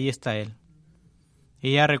terminado, ahí está él.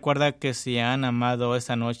 Ella recuerda que se han amado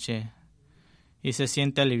esa noche y se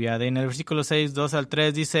siente aliviada. Y en el versículo 6, 2 al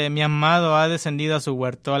 3 dice, mi amado ha descendido a su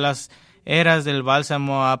huerto, a las eras del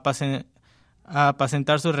bálsamo, a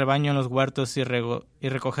apacentar su rebaño en los huertos y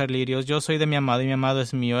recoger lirios. Yo soy de mi amado y mi amado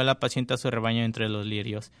es mío, él apacienta su rebaño entre los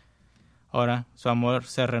lirios. Ahora su amor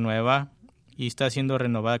se renueva y está siendo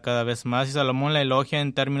renovada cada vez más. Y Salomón la elogia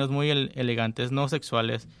en términos muy elegantes, no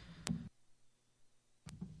sexuales.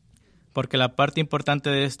 Porque la parte importante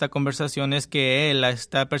de esta conversación es que él la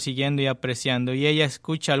está persiguiendo y apreciando, y ella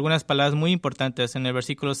escucha algunas palabras muy importantes. En el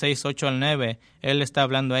versículo 6, 8 al 9, él está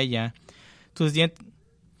hablando a ella. Tus dientes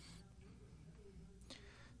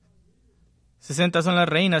 60 son las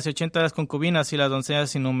reinas y 80 las concubinas y las doncellas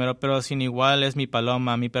sin número, pero sin igual es mi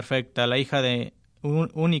paloma, mi perfecta, la hija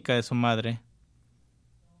única de su madre.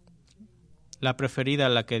 la preferida a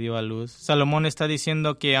la que dio a luz. Salomón está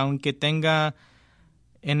diciendo que aunque tenga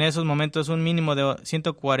en esos momentos un mínimo de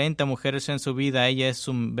 140 mujeres en su vida, ella es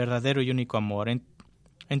su verdadero y único amor.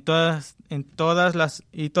 Todas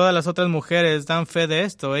las otras mujeres dan fe de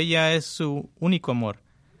esto. Ella es su único amor.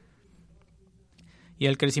 Y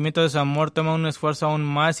el crecimiento de su amor toma un esfuerzo aún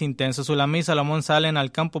más intenso. Sulamé y Salomón salen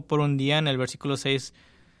al campo por un día en el versículo 6,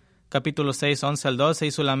 capítulo 6, 11 al 12,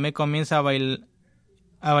 y Sulamé comienza a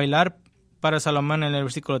bailar para Salomón en el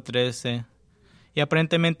versículo 13. Y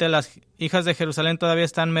aparentemente las hijas de Jerusalén todavía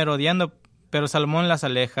están merodeando, pero Salomón las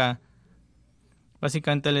aleja.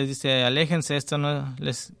 Básicamente les dice, aléjense, esto no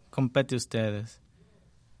les compete a ustedes.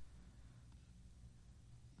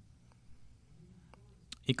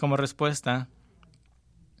 Y como respuesta,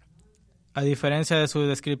 a diferencia de su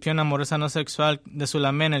descripción amorosa no sexual de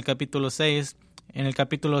Sulamé en el capítulo 6, en el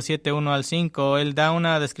capítulo 7, 1 al 5, él da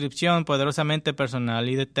una descripción poderosamente personal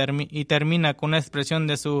y termina con una expresión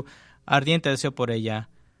de su ardiente deseo por ella.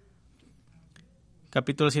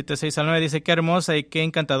 Capítulo 7, 6 al 9 dice, qué hermosa y qué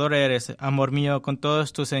encantadora eres, amor mío, con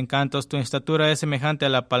todos tus encantos. Tu estatura es semejante a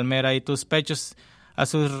la palmera y tus pechos a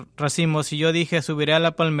sus racimos. Y yo dije, subiré a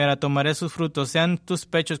la palmera, tomaré sus frutos. Sean tus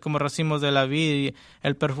pechos como racimos de la vid y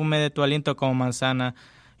el perfume de tu aliento como manzana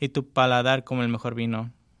y tu paladar como el mejor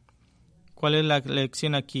vino. ¿Cuál es la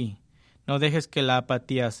lección aquí? No dejes que la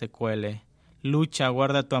apatía se cuele. Lucha,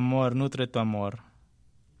 guarda tu amor, nutre tu amor.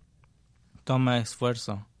 Toma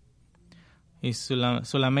esfuerzo. Y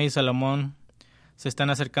Sulamé y Salomón se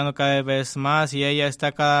están acercando cada vez más y ella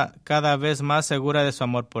está cada vez más segura de su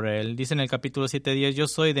amor por él. Dice en el capítulo 7:10, yo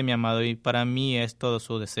soy de mi amado y para mí es todo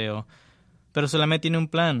su deseo. Pero Sulamé tiene un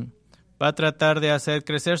plan. Va a tratar de hacer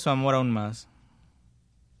crecer su amor aún más.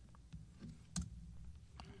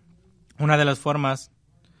 Una de las formas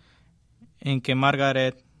en que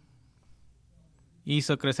Margaret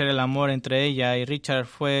hizo crecer el amor entre ella y Richard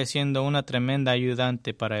fue siendo una tremenda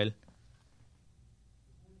ayudante para él.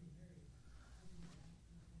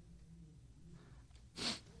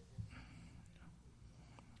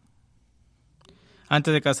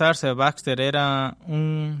 Antes de casarse, Baxter era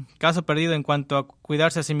un caso perdido en cuanto a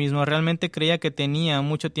cuidarse a sí mismo. Realmente creía que no tenía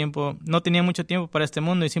mucho tiempo para este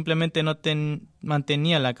mundo y simplemente no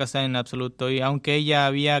mantenía la casa en absoluto. Y aunque ella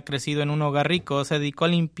había crecido en un hogar rico, se dedicó a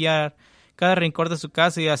limpiar cada rincón de su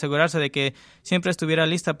casa y asegurarse de que siempre estuviera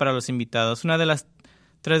lista para los invitados. Una de las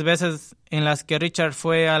 3 veces en las que Richard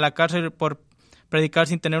fue a la cárcel por predicar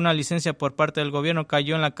sin tener una licencia por parte del gobierno,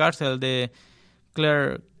 cayó en la cárcel de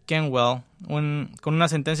Clare Kenwell, con una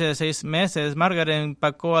sentencia de 6 meses. Margaret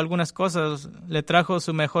empacó algunas cosas, le trajo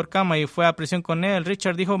su mejor cama y fue a prisión con él.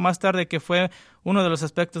 Richard dijo más tarde que fue uno de los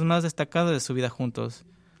aspectos más destacados de su vida juntos.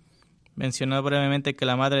 Mencionó brevemente que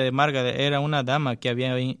la madre de Margaret era una dama que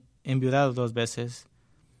había enviudado 2 veces,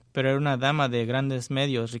 pero era una dama de grandes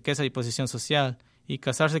medios, riqueza y posición social, y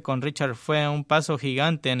casarse con Richard fue un paso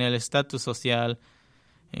gigante en el estatus social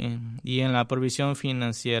y en la provisión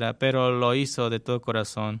financiera, pero lo hizo de todo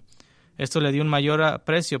corazón. Esto le dio un mayor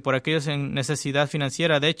aprecio por aquellos en necesidad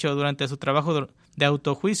financiera. De hecho, durante su trabajo de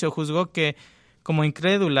autojuicio, juzgó que, como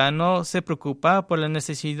incrédula, no se preocupaba por las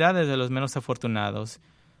necesidades de los menos afortunados.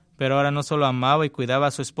 Pero ahora no solo amaba y cuidaba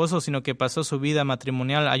a su esposo, sino que pasó su vida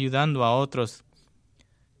matrimonial ayudando a otros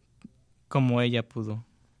como ella pudo.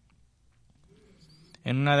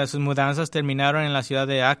 En una de sus mudanzas terminaron en la ciudad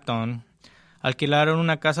de Acton. Alquilaron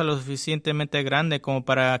una casa lo suficientemente grande como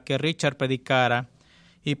para que Richard predicara,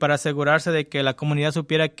 y para asegurarse de que la comunidad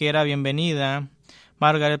supiera que era bienvenida,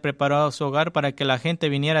 Margaret preparó su hogar para que la gente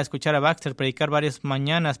viniera a escuchar a Baxter predicar varias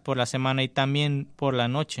mañanas por la semana y también por la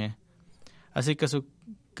noche. Así que su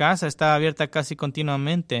casa estaba abierta casi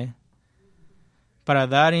continuamente para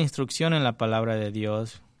dar instrucción en la palabra de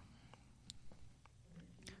Dios.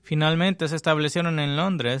 Finalmente se establecieron en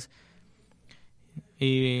Londres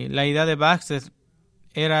y la idea de Baxter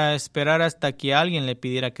era esperar hasta que alguien le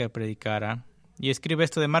pidiera que predicara. Y escribe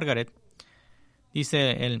esto de Margaret.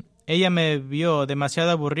 Dice él, ella me vio demasiado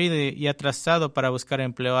aburrido y atrasado para buscar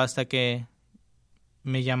empleo hasta que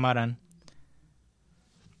me llamaran.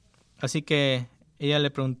 Así que ella le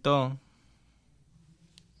preguntó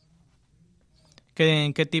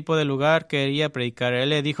en qué tipo de lugar quería predicar. Él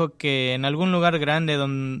le dijo que en algún lugar grande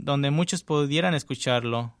donde muchos pudieran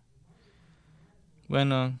escucharlo.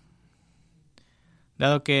 Bueno,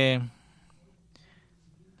 dado que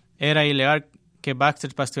era ilegal que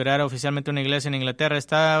Baxter pastoreara oficialmente una iglesia en Inglaterra,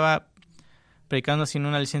 estaba predicando sin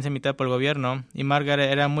una licencia emitada por el gobierno, y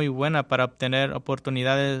Margaret era muy buena para obtener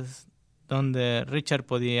oportunidades donde Richard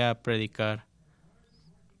podía predicar.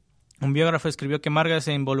 Un biógrafo escribió que Margaret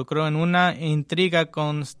se involucró en una intriga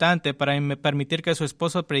constante para permitir que su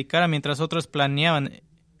esposo predicara mientras otros planeaban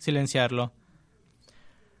silenciarlo.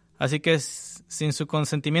 Así que, sin su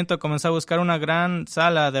consentimiento, comenzó a buscar una gran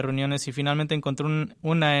sala de reuniones y finalmente encontró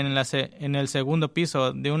una en el segundo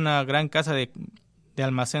piso de una gran casa de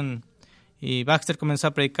almacén. Y Baxter comenzó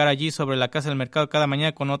a predicar allí sobre la casa del mercado cada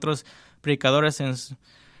mañana con otros predicadores.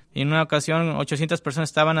 En una ocasión, 800 personas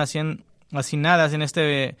estaban hacinadas en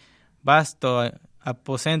este vasto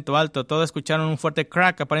aposento alto. Todos escucharon un fuerte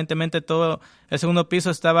crack. Aparentemente todo el segundo piso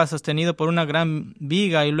estaba sostenido por una gran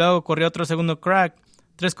viga y luego corrió otro segundo crack.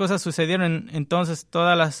 3 cosas sucedieron entonces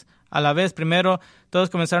todas a la vez. Primero, todos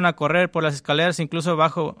comenzaron a correr por las escaleras, incluso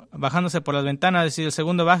bajándose por las ventanas. Y el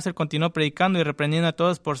segundo, Baxter continuó predicando y reprendiendo a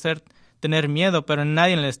todos por tener miedo, pero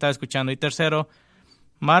nadie le estaba escuchando. Y tercero,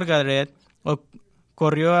 Margaret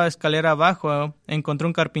corrió a escalera abajo, encontró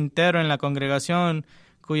un carpintero en la congregación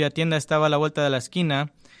cuya tienda estaba a la vuelta de la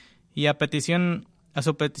esquina y a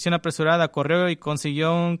su petición apresurada corrió y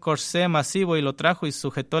consiguió un corsé masivo y lo trajo y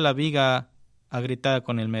sujetó la viga agrietada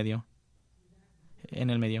en el medio.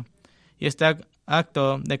 Y este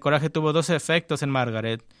acto de coraje tuvo 2 efectos en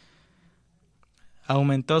Margaret.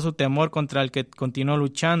 Aumentó su temor contra el que continuó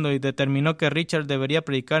luchando y determinó que Richard debería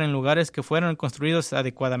predicar en lugares que fueron construidos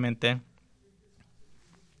adecuadamente.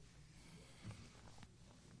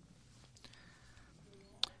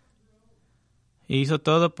 Y hizo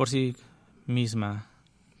todo por sí misma,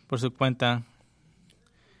 por su cuenta.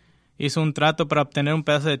 Hizo un trato para obtener un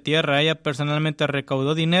pedazo de tierra. Ella personalmente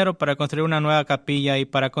recaudó dinero para construir una nueva capilla y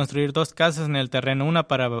para construir 2 casas en el terreno, una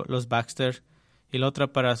para los Baxter y la otra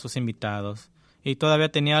para sus invitados. Y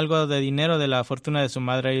todavía tenía algo de dinero de la fortuna de su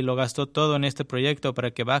madre y lo gastó todo en este proyecto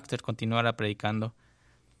para que Baxter continuara predicando.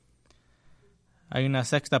 Hay una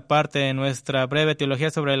 6ª parte de nuestra breve teología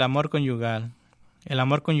sobre el amor conyugal. El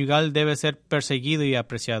amor conyugal debe ser perseguido y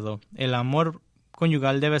apreciado. El amor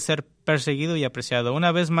conyugal debe ser perseguido y apreciado.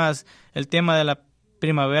 Una vez más, el tema de la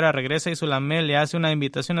primavera regresa y Sulamé le hace una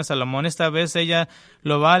invitación a Salomón. Esta vez ella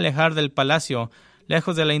lo va a alejar del palacio,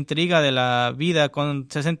 lejos de la intriga de la vida con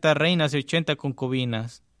 60 reinas y 80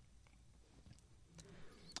 concubinas.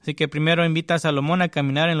 Así que primero invita a Salomón a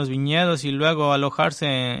caminar en los viñedos y luego a alojarse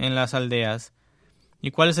en las aldeas.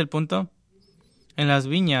 ¿Y cuál es el punto? En las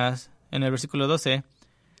viñas, en el versículo 12,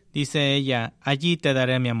 dice ella, allí te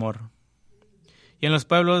daré mi amor. Y en los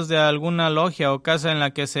pueblos de alguna logia o casa en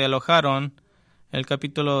la que se alojaron, el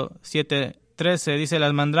capítulo 7:13 dice,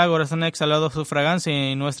 las mandrágoras han exhalado su fragancia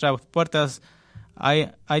y en nuestras puertas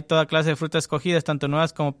hay toda clase de frutas escogidas, tanto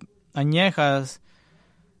nuevas como añejas,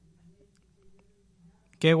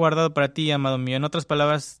 que he guardado para ti, amado mío. En otras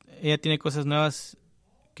palabras, ella tiene cosas nuevas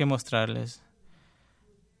que mostrarles.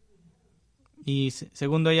 Y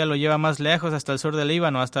segundo, ella lo lleva más lejos, hasta el sur del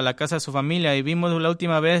Líbano, hasta la casa de su familia. Y vimos la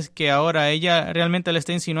última vez que ahora ella realmente le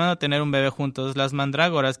está insinuando tener un bebé juntos. Las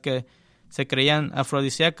mandrágoras que se creían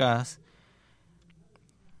afrodisíacas,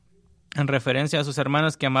 en referencia a sus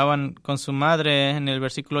hermanos que amaban con su madre en el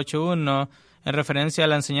versículo 8:1, en referencia a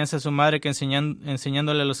la enseñanza de su madre que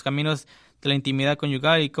enseñándole los caminos de la intimidad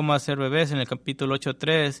conyugal y cómo hacer bebés en el capítulo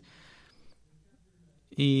 8:3,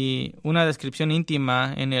 y una descripción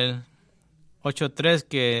íntima en el 8:3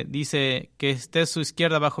 que dice que esté su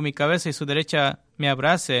izquierda bajo mi cabeza y su derecha me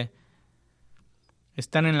abrace.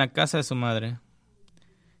 Están en la casa de su madre.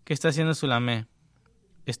 ¿Qué está haciendo Sulamé?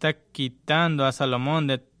 Está quitando a Salomón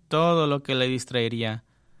de todo lo que le distraería.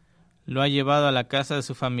 Lo ha llevado a la casa de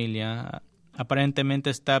su familia.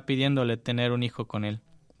 Aparentemente está pidiéndole tener un hijo con él.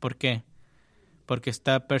 ¿Por qué? Porque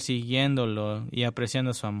está persiguiéndolo y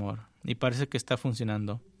apreciando su amor. Y parece que está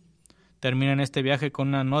funcionando. Terminan este viaje con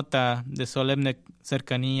una nota de solemne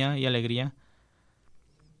cercanía y alegría.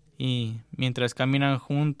 Y mientras caminan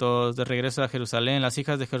juntos de regreso a Jerusalén, las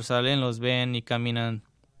hijas de Jerusalén los ven y caminando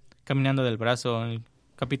del brazo. En el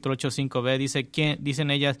capítulo 8:5b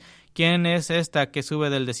dicen ellas, ¿quién es esta que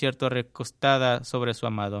sube del desierto recostada sobre su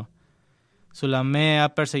amado? Sulamé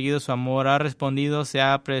ha perseguido su amor, ha respondido, se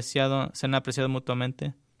han apreciado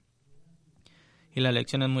mutuamente. Y la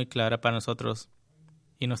lección es muy clara para nosotros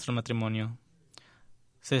y nuestro matrimonio.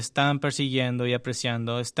 Se están persiguiendo y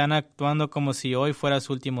apreciando, están actuando como si hoy fuera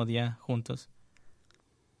su último día juntos.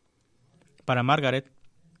 Para Margaret,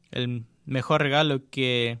 el mejor regalo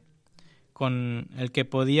con el que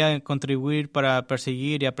podía contribuir para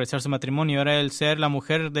perseguir y apreciar su matrimonio era el ser la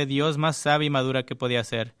mujer de Dios más sabia y madura que podía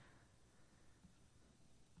ser.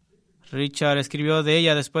 Richard escribió de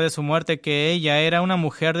ella después de su muerte que ella era una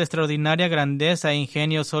mujer de extraordinaria grandeza,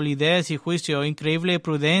 ingenio, solidez y juicio, increíble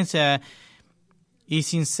prudencia y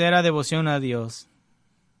sincera devoción a Dios.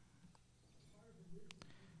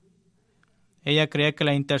 Ella creía que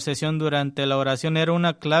la intercesión durante la oración era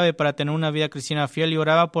una clave para tener una vida cristiana fiel y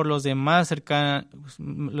oraba por los demás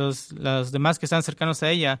los demás que están cercanos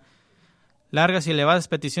a ella. Largas y elevadas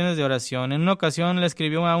peticiones de oración. En una ocasión le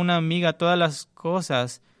escribió a una amiga todas las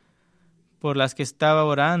cosas por las que estaba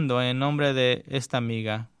orando en nombre de esta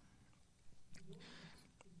amiga.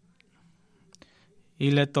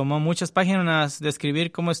 Y le tomó muchas páginas de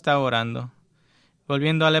escribir cómo estaba orando.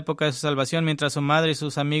 Volviendo a la época de su salvación, mientras su madre y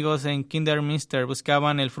sus amigos en Kidderminster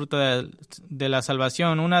buscaban el fruto de la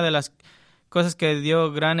salvación, una de las cosas que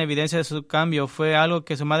dio gran evidencia de su cambio fue algo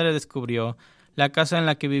que su madre descubrió. La casa en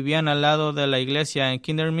la que vivían al lado de la iglesia en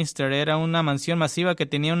Kidderminster era una mansión masiva que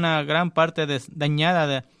tenía una gran parte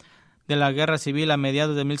dañada de la guerra civil a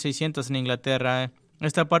mediados de 1600 en Inglaterra.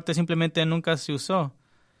 Esta parte simplemente nunca se usó.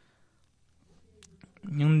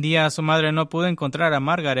 Un día su madre no pudo encontrar a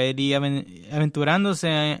Margaret y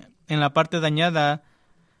aventurándose en la parte dañada,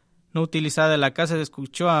 no utilizada de la casa,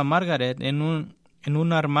 escuchó a Margaret en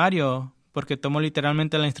un armario, porque tomó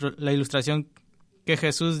literalmente la ilustración que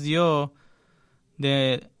Jesús dio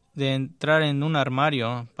de entrar en un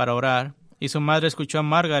armario para orar. Y su madre escuchó a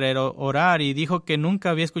Margaret orar y dijo que nunca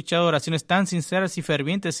había escuchado oraciones tan sinceras y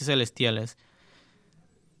fervientes y celestiales.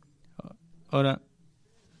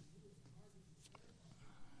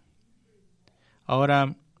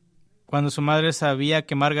 Ahora, cuando su madre sabía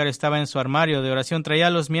que Margaret estaba en su armario de oración, traía a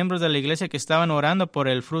los miembros de la iglesia que estaban orando por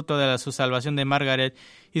el fruto de su salvación de Margaret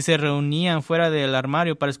y se reunían fuera del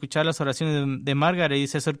armario para escuchar las oraciones de Margaret y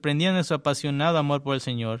se sorprendían de su apasionado amor por el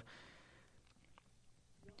Señor.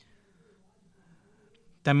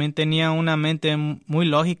 También tenía una mente muy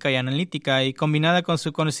lógica y analítica, y combinada con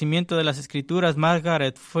su conocimiento de las Escrituras,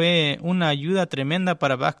 Margaret fue una ayuda tremenda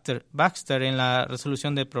para Baxter en la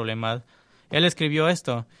resolución de problemas. Él escribió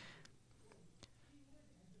esto: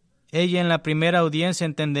 ella en la primera audiencia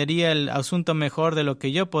entendería el asunto mejor de lo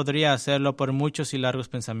que yo podría hacerlo por muchos y largos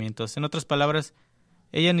pensamientos. En otras palabras,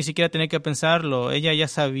 ella ni siquiera tenía que pensarlo, ella ya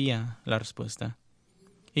sabía la respuesta.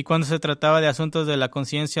 Y cuando se trataba de asuntos de la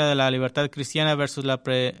conciencia de la libertad cristiana versus la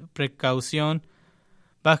precaución,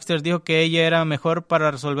 Baxter dijo que ella era mejor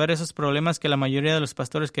para resolver esos problemas que la mayoría de los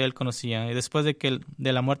pastores que él conocía. Y después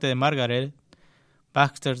de la muerte de Margaret,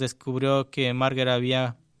 Baxter descubrió que Margaret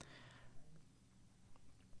había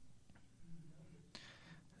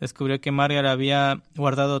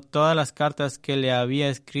guardado todas las cartas que le había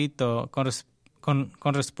escrito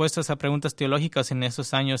con respuestas a preguntas teológicas en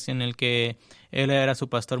esos años en el que él era su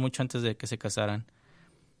pastor mucho antes de que se casaran.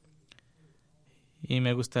 Y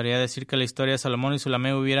me gustaría decir que la historia de Salomón y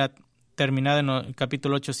Sulamé hubiera terminado en el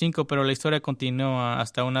capítulo 8.5, pero la historia continúa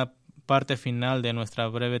hasta una parte final de nuestra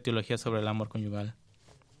breve teología sobre el amor conyugal.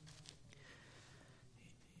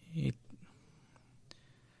 Y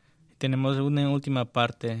tenemos una última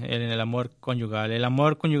parte en el amor conyugal. El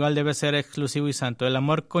amor conyugal debe ser exclusivo y santo. El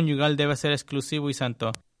amor conyugal debe ser exclusivo y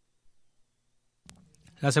santo.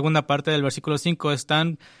 La segunda parte del versículo 5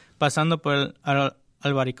 están pasando por el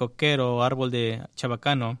albaricoquero o árbol de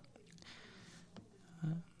chabacano,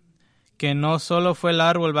 que no solo fue el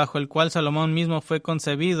árbol bajo el cual Salomón mismo fue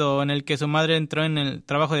concebido, en el que su madre entró en el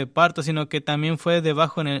trabajo de parto, sino que también fue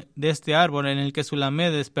debajo de este árbol en el que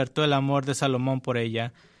Sulamé despertó el amor de Salomón por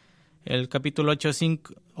ella. El capítulo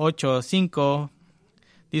 8.5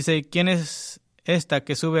 dice: ¿quién es esta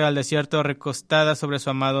que sube al desierto recostada sobre su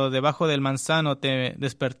amado? Debajo del manzano te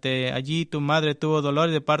desperté. Allí tu madre tuvo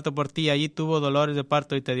dolores de parto por ti. Allí tuvo dolores de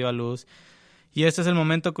parto y te dio a luz. Y este es el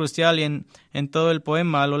momento crucial y en todo el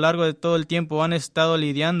poema. A lo largo de todo el tiempo han estado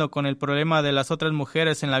lidiando con el problema de las otras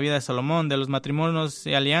mujeres en la vida de Salomón, de los matrimonios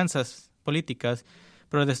y alianzas políticas.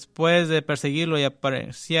 Pero después de perseguirlo y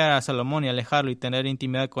apreciar a Salomón y alejarlo y tener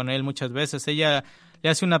intimidad con él muchas veces, ella le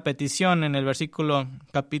hace una petición en el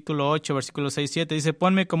capítulo 8, versículo 6-7. Dice: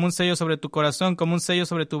 ponme como un sello sobre tu corazón, como un sello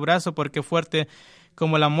sobre tu brazo, porque fuerte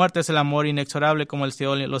como la muerte es el amor, inexorable como el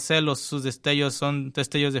Seol. Los celos, sus destellos son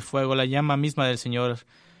destellos de fuego, la llama misma del Señor.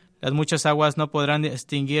 Las muchas aguas no podrán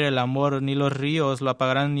extinguir el amor, ni los ríos lo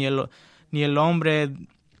apagarán, ni el hombre.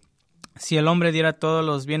 Si el hombre diera todos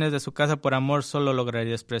los bienes de su casa por amor, solo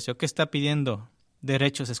lograría desprecio. ¿Qué está pidiendo?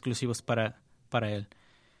 Derechos exclusivos para él.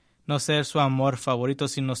 No ser su amor favorito,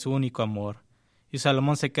 sino su único amor. Y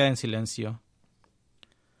Salomón se queda en silencio.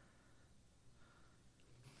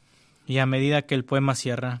 Y a medida que el poema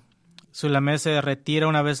cierra, Sulamé se retira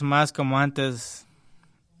una vez más como antes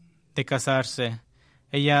de casarse.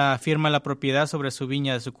 Ella afirma la propiedad sobre su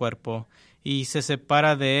viña de su cuerpo y se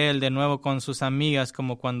separa de él de nuevo con sus amigas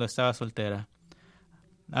como cuando estaba soltera.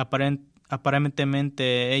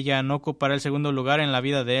 Aparentemente ella no ocupará el segundo lugar en la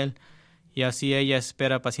vida de él, y así ella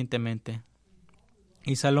espera pacientemente.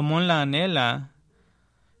 Y Salomón la anhela.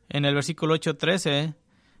 En el versículo 8:13,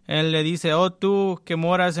 él le dice: oh, tú que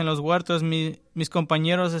moras en los huertos, mis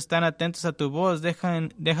compañeros están atentos a tu voz,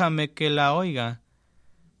 déjame que la oiga.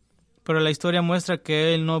 Pero la historia muestra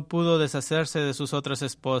que él no pudo deshacerse de sus otras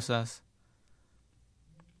esposas.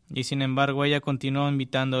 Y sin embargo, ella continuó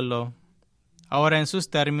invitándolo. Ahora en sus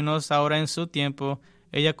términos, ahora en su tiempo,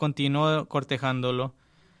 ella continuó cortejándolo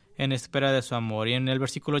en espera de su amor. Y en el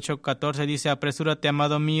versículo 8:14 dice: apresúrate,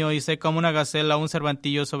 amado mío, y sé como una gacela un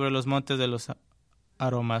cervantillo sobre los montes de los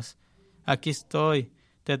aromas. Aquí estoy,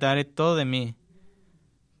 te daré todo de mí,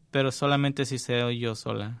 pero solamente si soy yo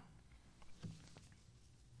sola.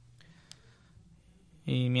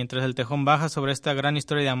 Y mientras el tejón baja sobre esta gran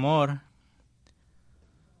historia de amor,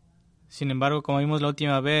 sin embargo, como vimos la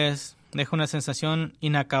última vez, deja una sensación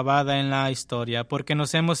inacabada en la historia, porque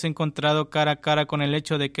nos hemos encontrado cara a cara con el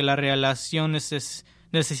hecho de que la relación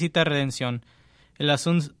necesita redención.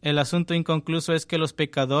 El asunto inconcluso es que los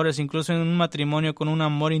pecadores, incluso en un matrimonio con un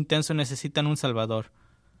amor intenso, necesitan un Salvador.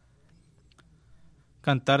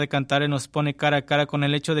 Cantar de Cantares nos pone cara a cara con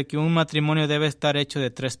el hecho de que un matrimonio debe estar hecho de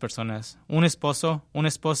 3 personas: un esposo, una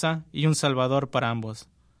esposa y un Salvador para ambos.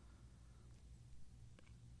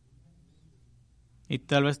 Y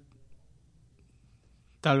tal vez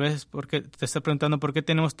porque te estás preguntando por qué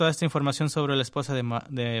tenemos toda esta información sobre la esposa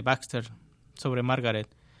de Baxter, sobre Margaret.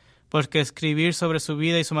 Porque escribir sobre su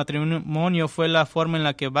vida y su matrimonio fue la forma en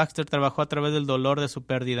la que Baxter trabajó a través del dolor de su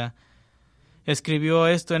pérdida. Escribió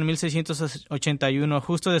esto en 1681,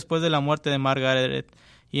 justo después de la muerte de Margaret,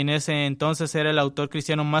 y en ese entonces era el autor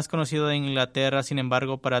cristiano más conocido de Inglaterra. Sin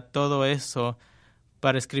embargo, paró todo eso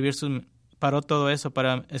para escribir sus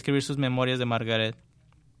memorias de Margaret.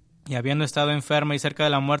 Y habiendo estado enferma y cerca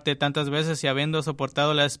de la muerte tantas veces, y habiendo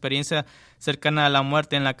soportado la experiencia cercana a la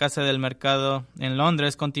muerte en la casa del mercado en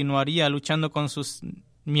Londres, continuaría luchando con sus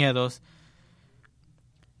miedos.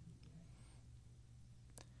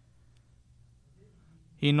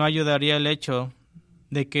 Y no ayudaría el hecho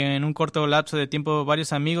de que en un corto lapso de tiempo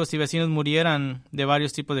varios amigos y vecinos murieran de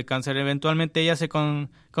varios tipos de cáncer. Eventualmente ella se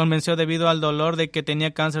convenció debido al dolor de que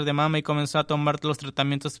tenía cáncer de mama y comenzó a tomar los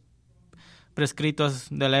tratamientos prescritos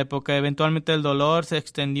de la época. Eventualmente el dolor se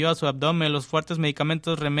extendió a su abdomen. Los fuertes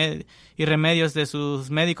medicamentos y remedios de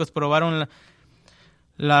sus médicos probaron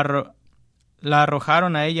la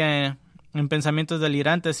arrojaron a ella en pensamientos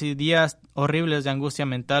delirantes y días horribles de angustia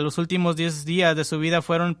mental. Los últimos 10 días de su vida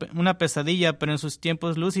fueron una pesadilla, pero en sus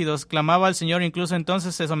tiempos lúcidos clamaba al Señor. Incluso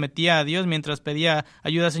entonces se sometía a Dios mientras pedía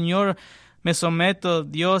ayuda. Señor, me someto.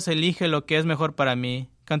 Dios elige lo que es mejor para mí.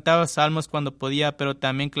 Cantaba salmos cuando podía, pero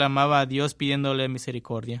también clamaba a Dios pidiéndole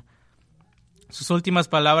misericordia. Sus últimas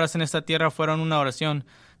palabras en esta tierra fueron una oración: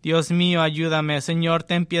 Dios mío, ayúdame. Señor,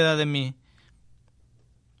 ten piedad de mí.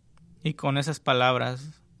 Y con esas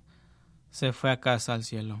palabras se fue a casa al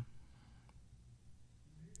cielo.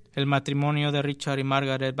 El matrimonio de Richard y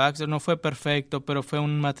Margaret Baxter no fue perfecto, pero fue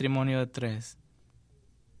un matrimonio de 3.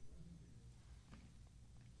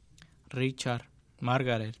 Richard,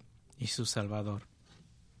 Margaret y su Salvador.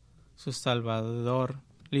 Su Salvador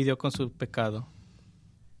lidió con su pecado.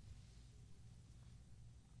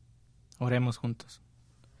 Oremos juntos.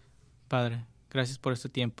 Padre, gracias por este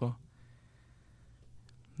tiempo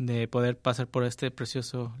de poder pasar por este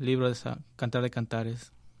precioso libro de Cantar de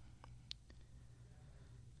Cantares.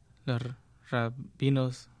 Los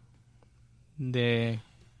rabinos de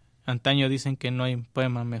antaño dicen que no hay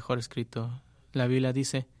poema mejor escrito. La Biblia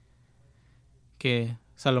dice que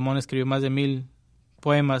Salomón escribió más de 1000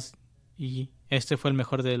 poemas y este fue el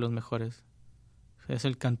mejor de los mejores. Es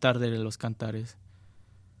el cantar de los cantares.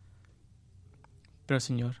 Pero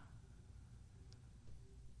Señor,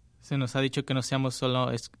 se nos ha dicho que no seamos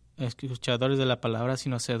solo escuchadores de la palabra,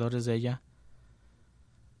 sino hacedores de ella.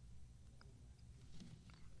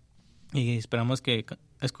 Y esperamos que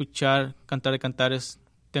escuchar Cantar de Cantares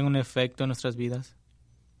tenga un efecto en nuestras vidas.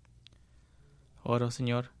 Oro,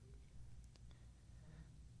 Señor,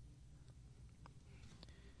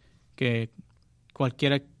 que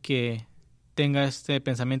cualquiera que tenga este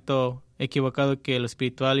pensamiento equivocado que lo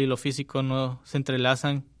espiritual y lo físico no se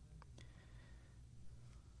entrelazan,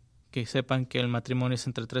 que sepan que el matrimonio es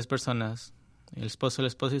entre 3 personas: el esposo, la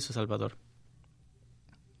esposa y su Salvador.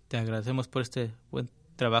 Te agradecemos por este buen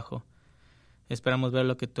trabajo. Esperamos ver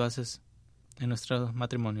lo que tú haces en nuestro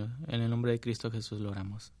matrimonio. En el nombre de Cristo Jesús lo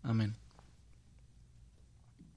oramos. Amén.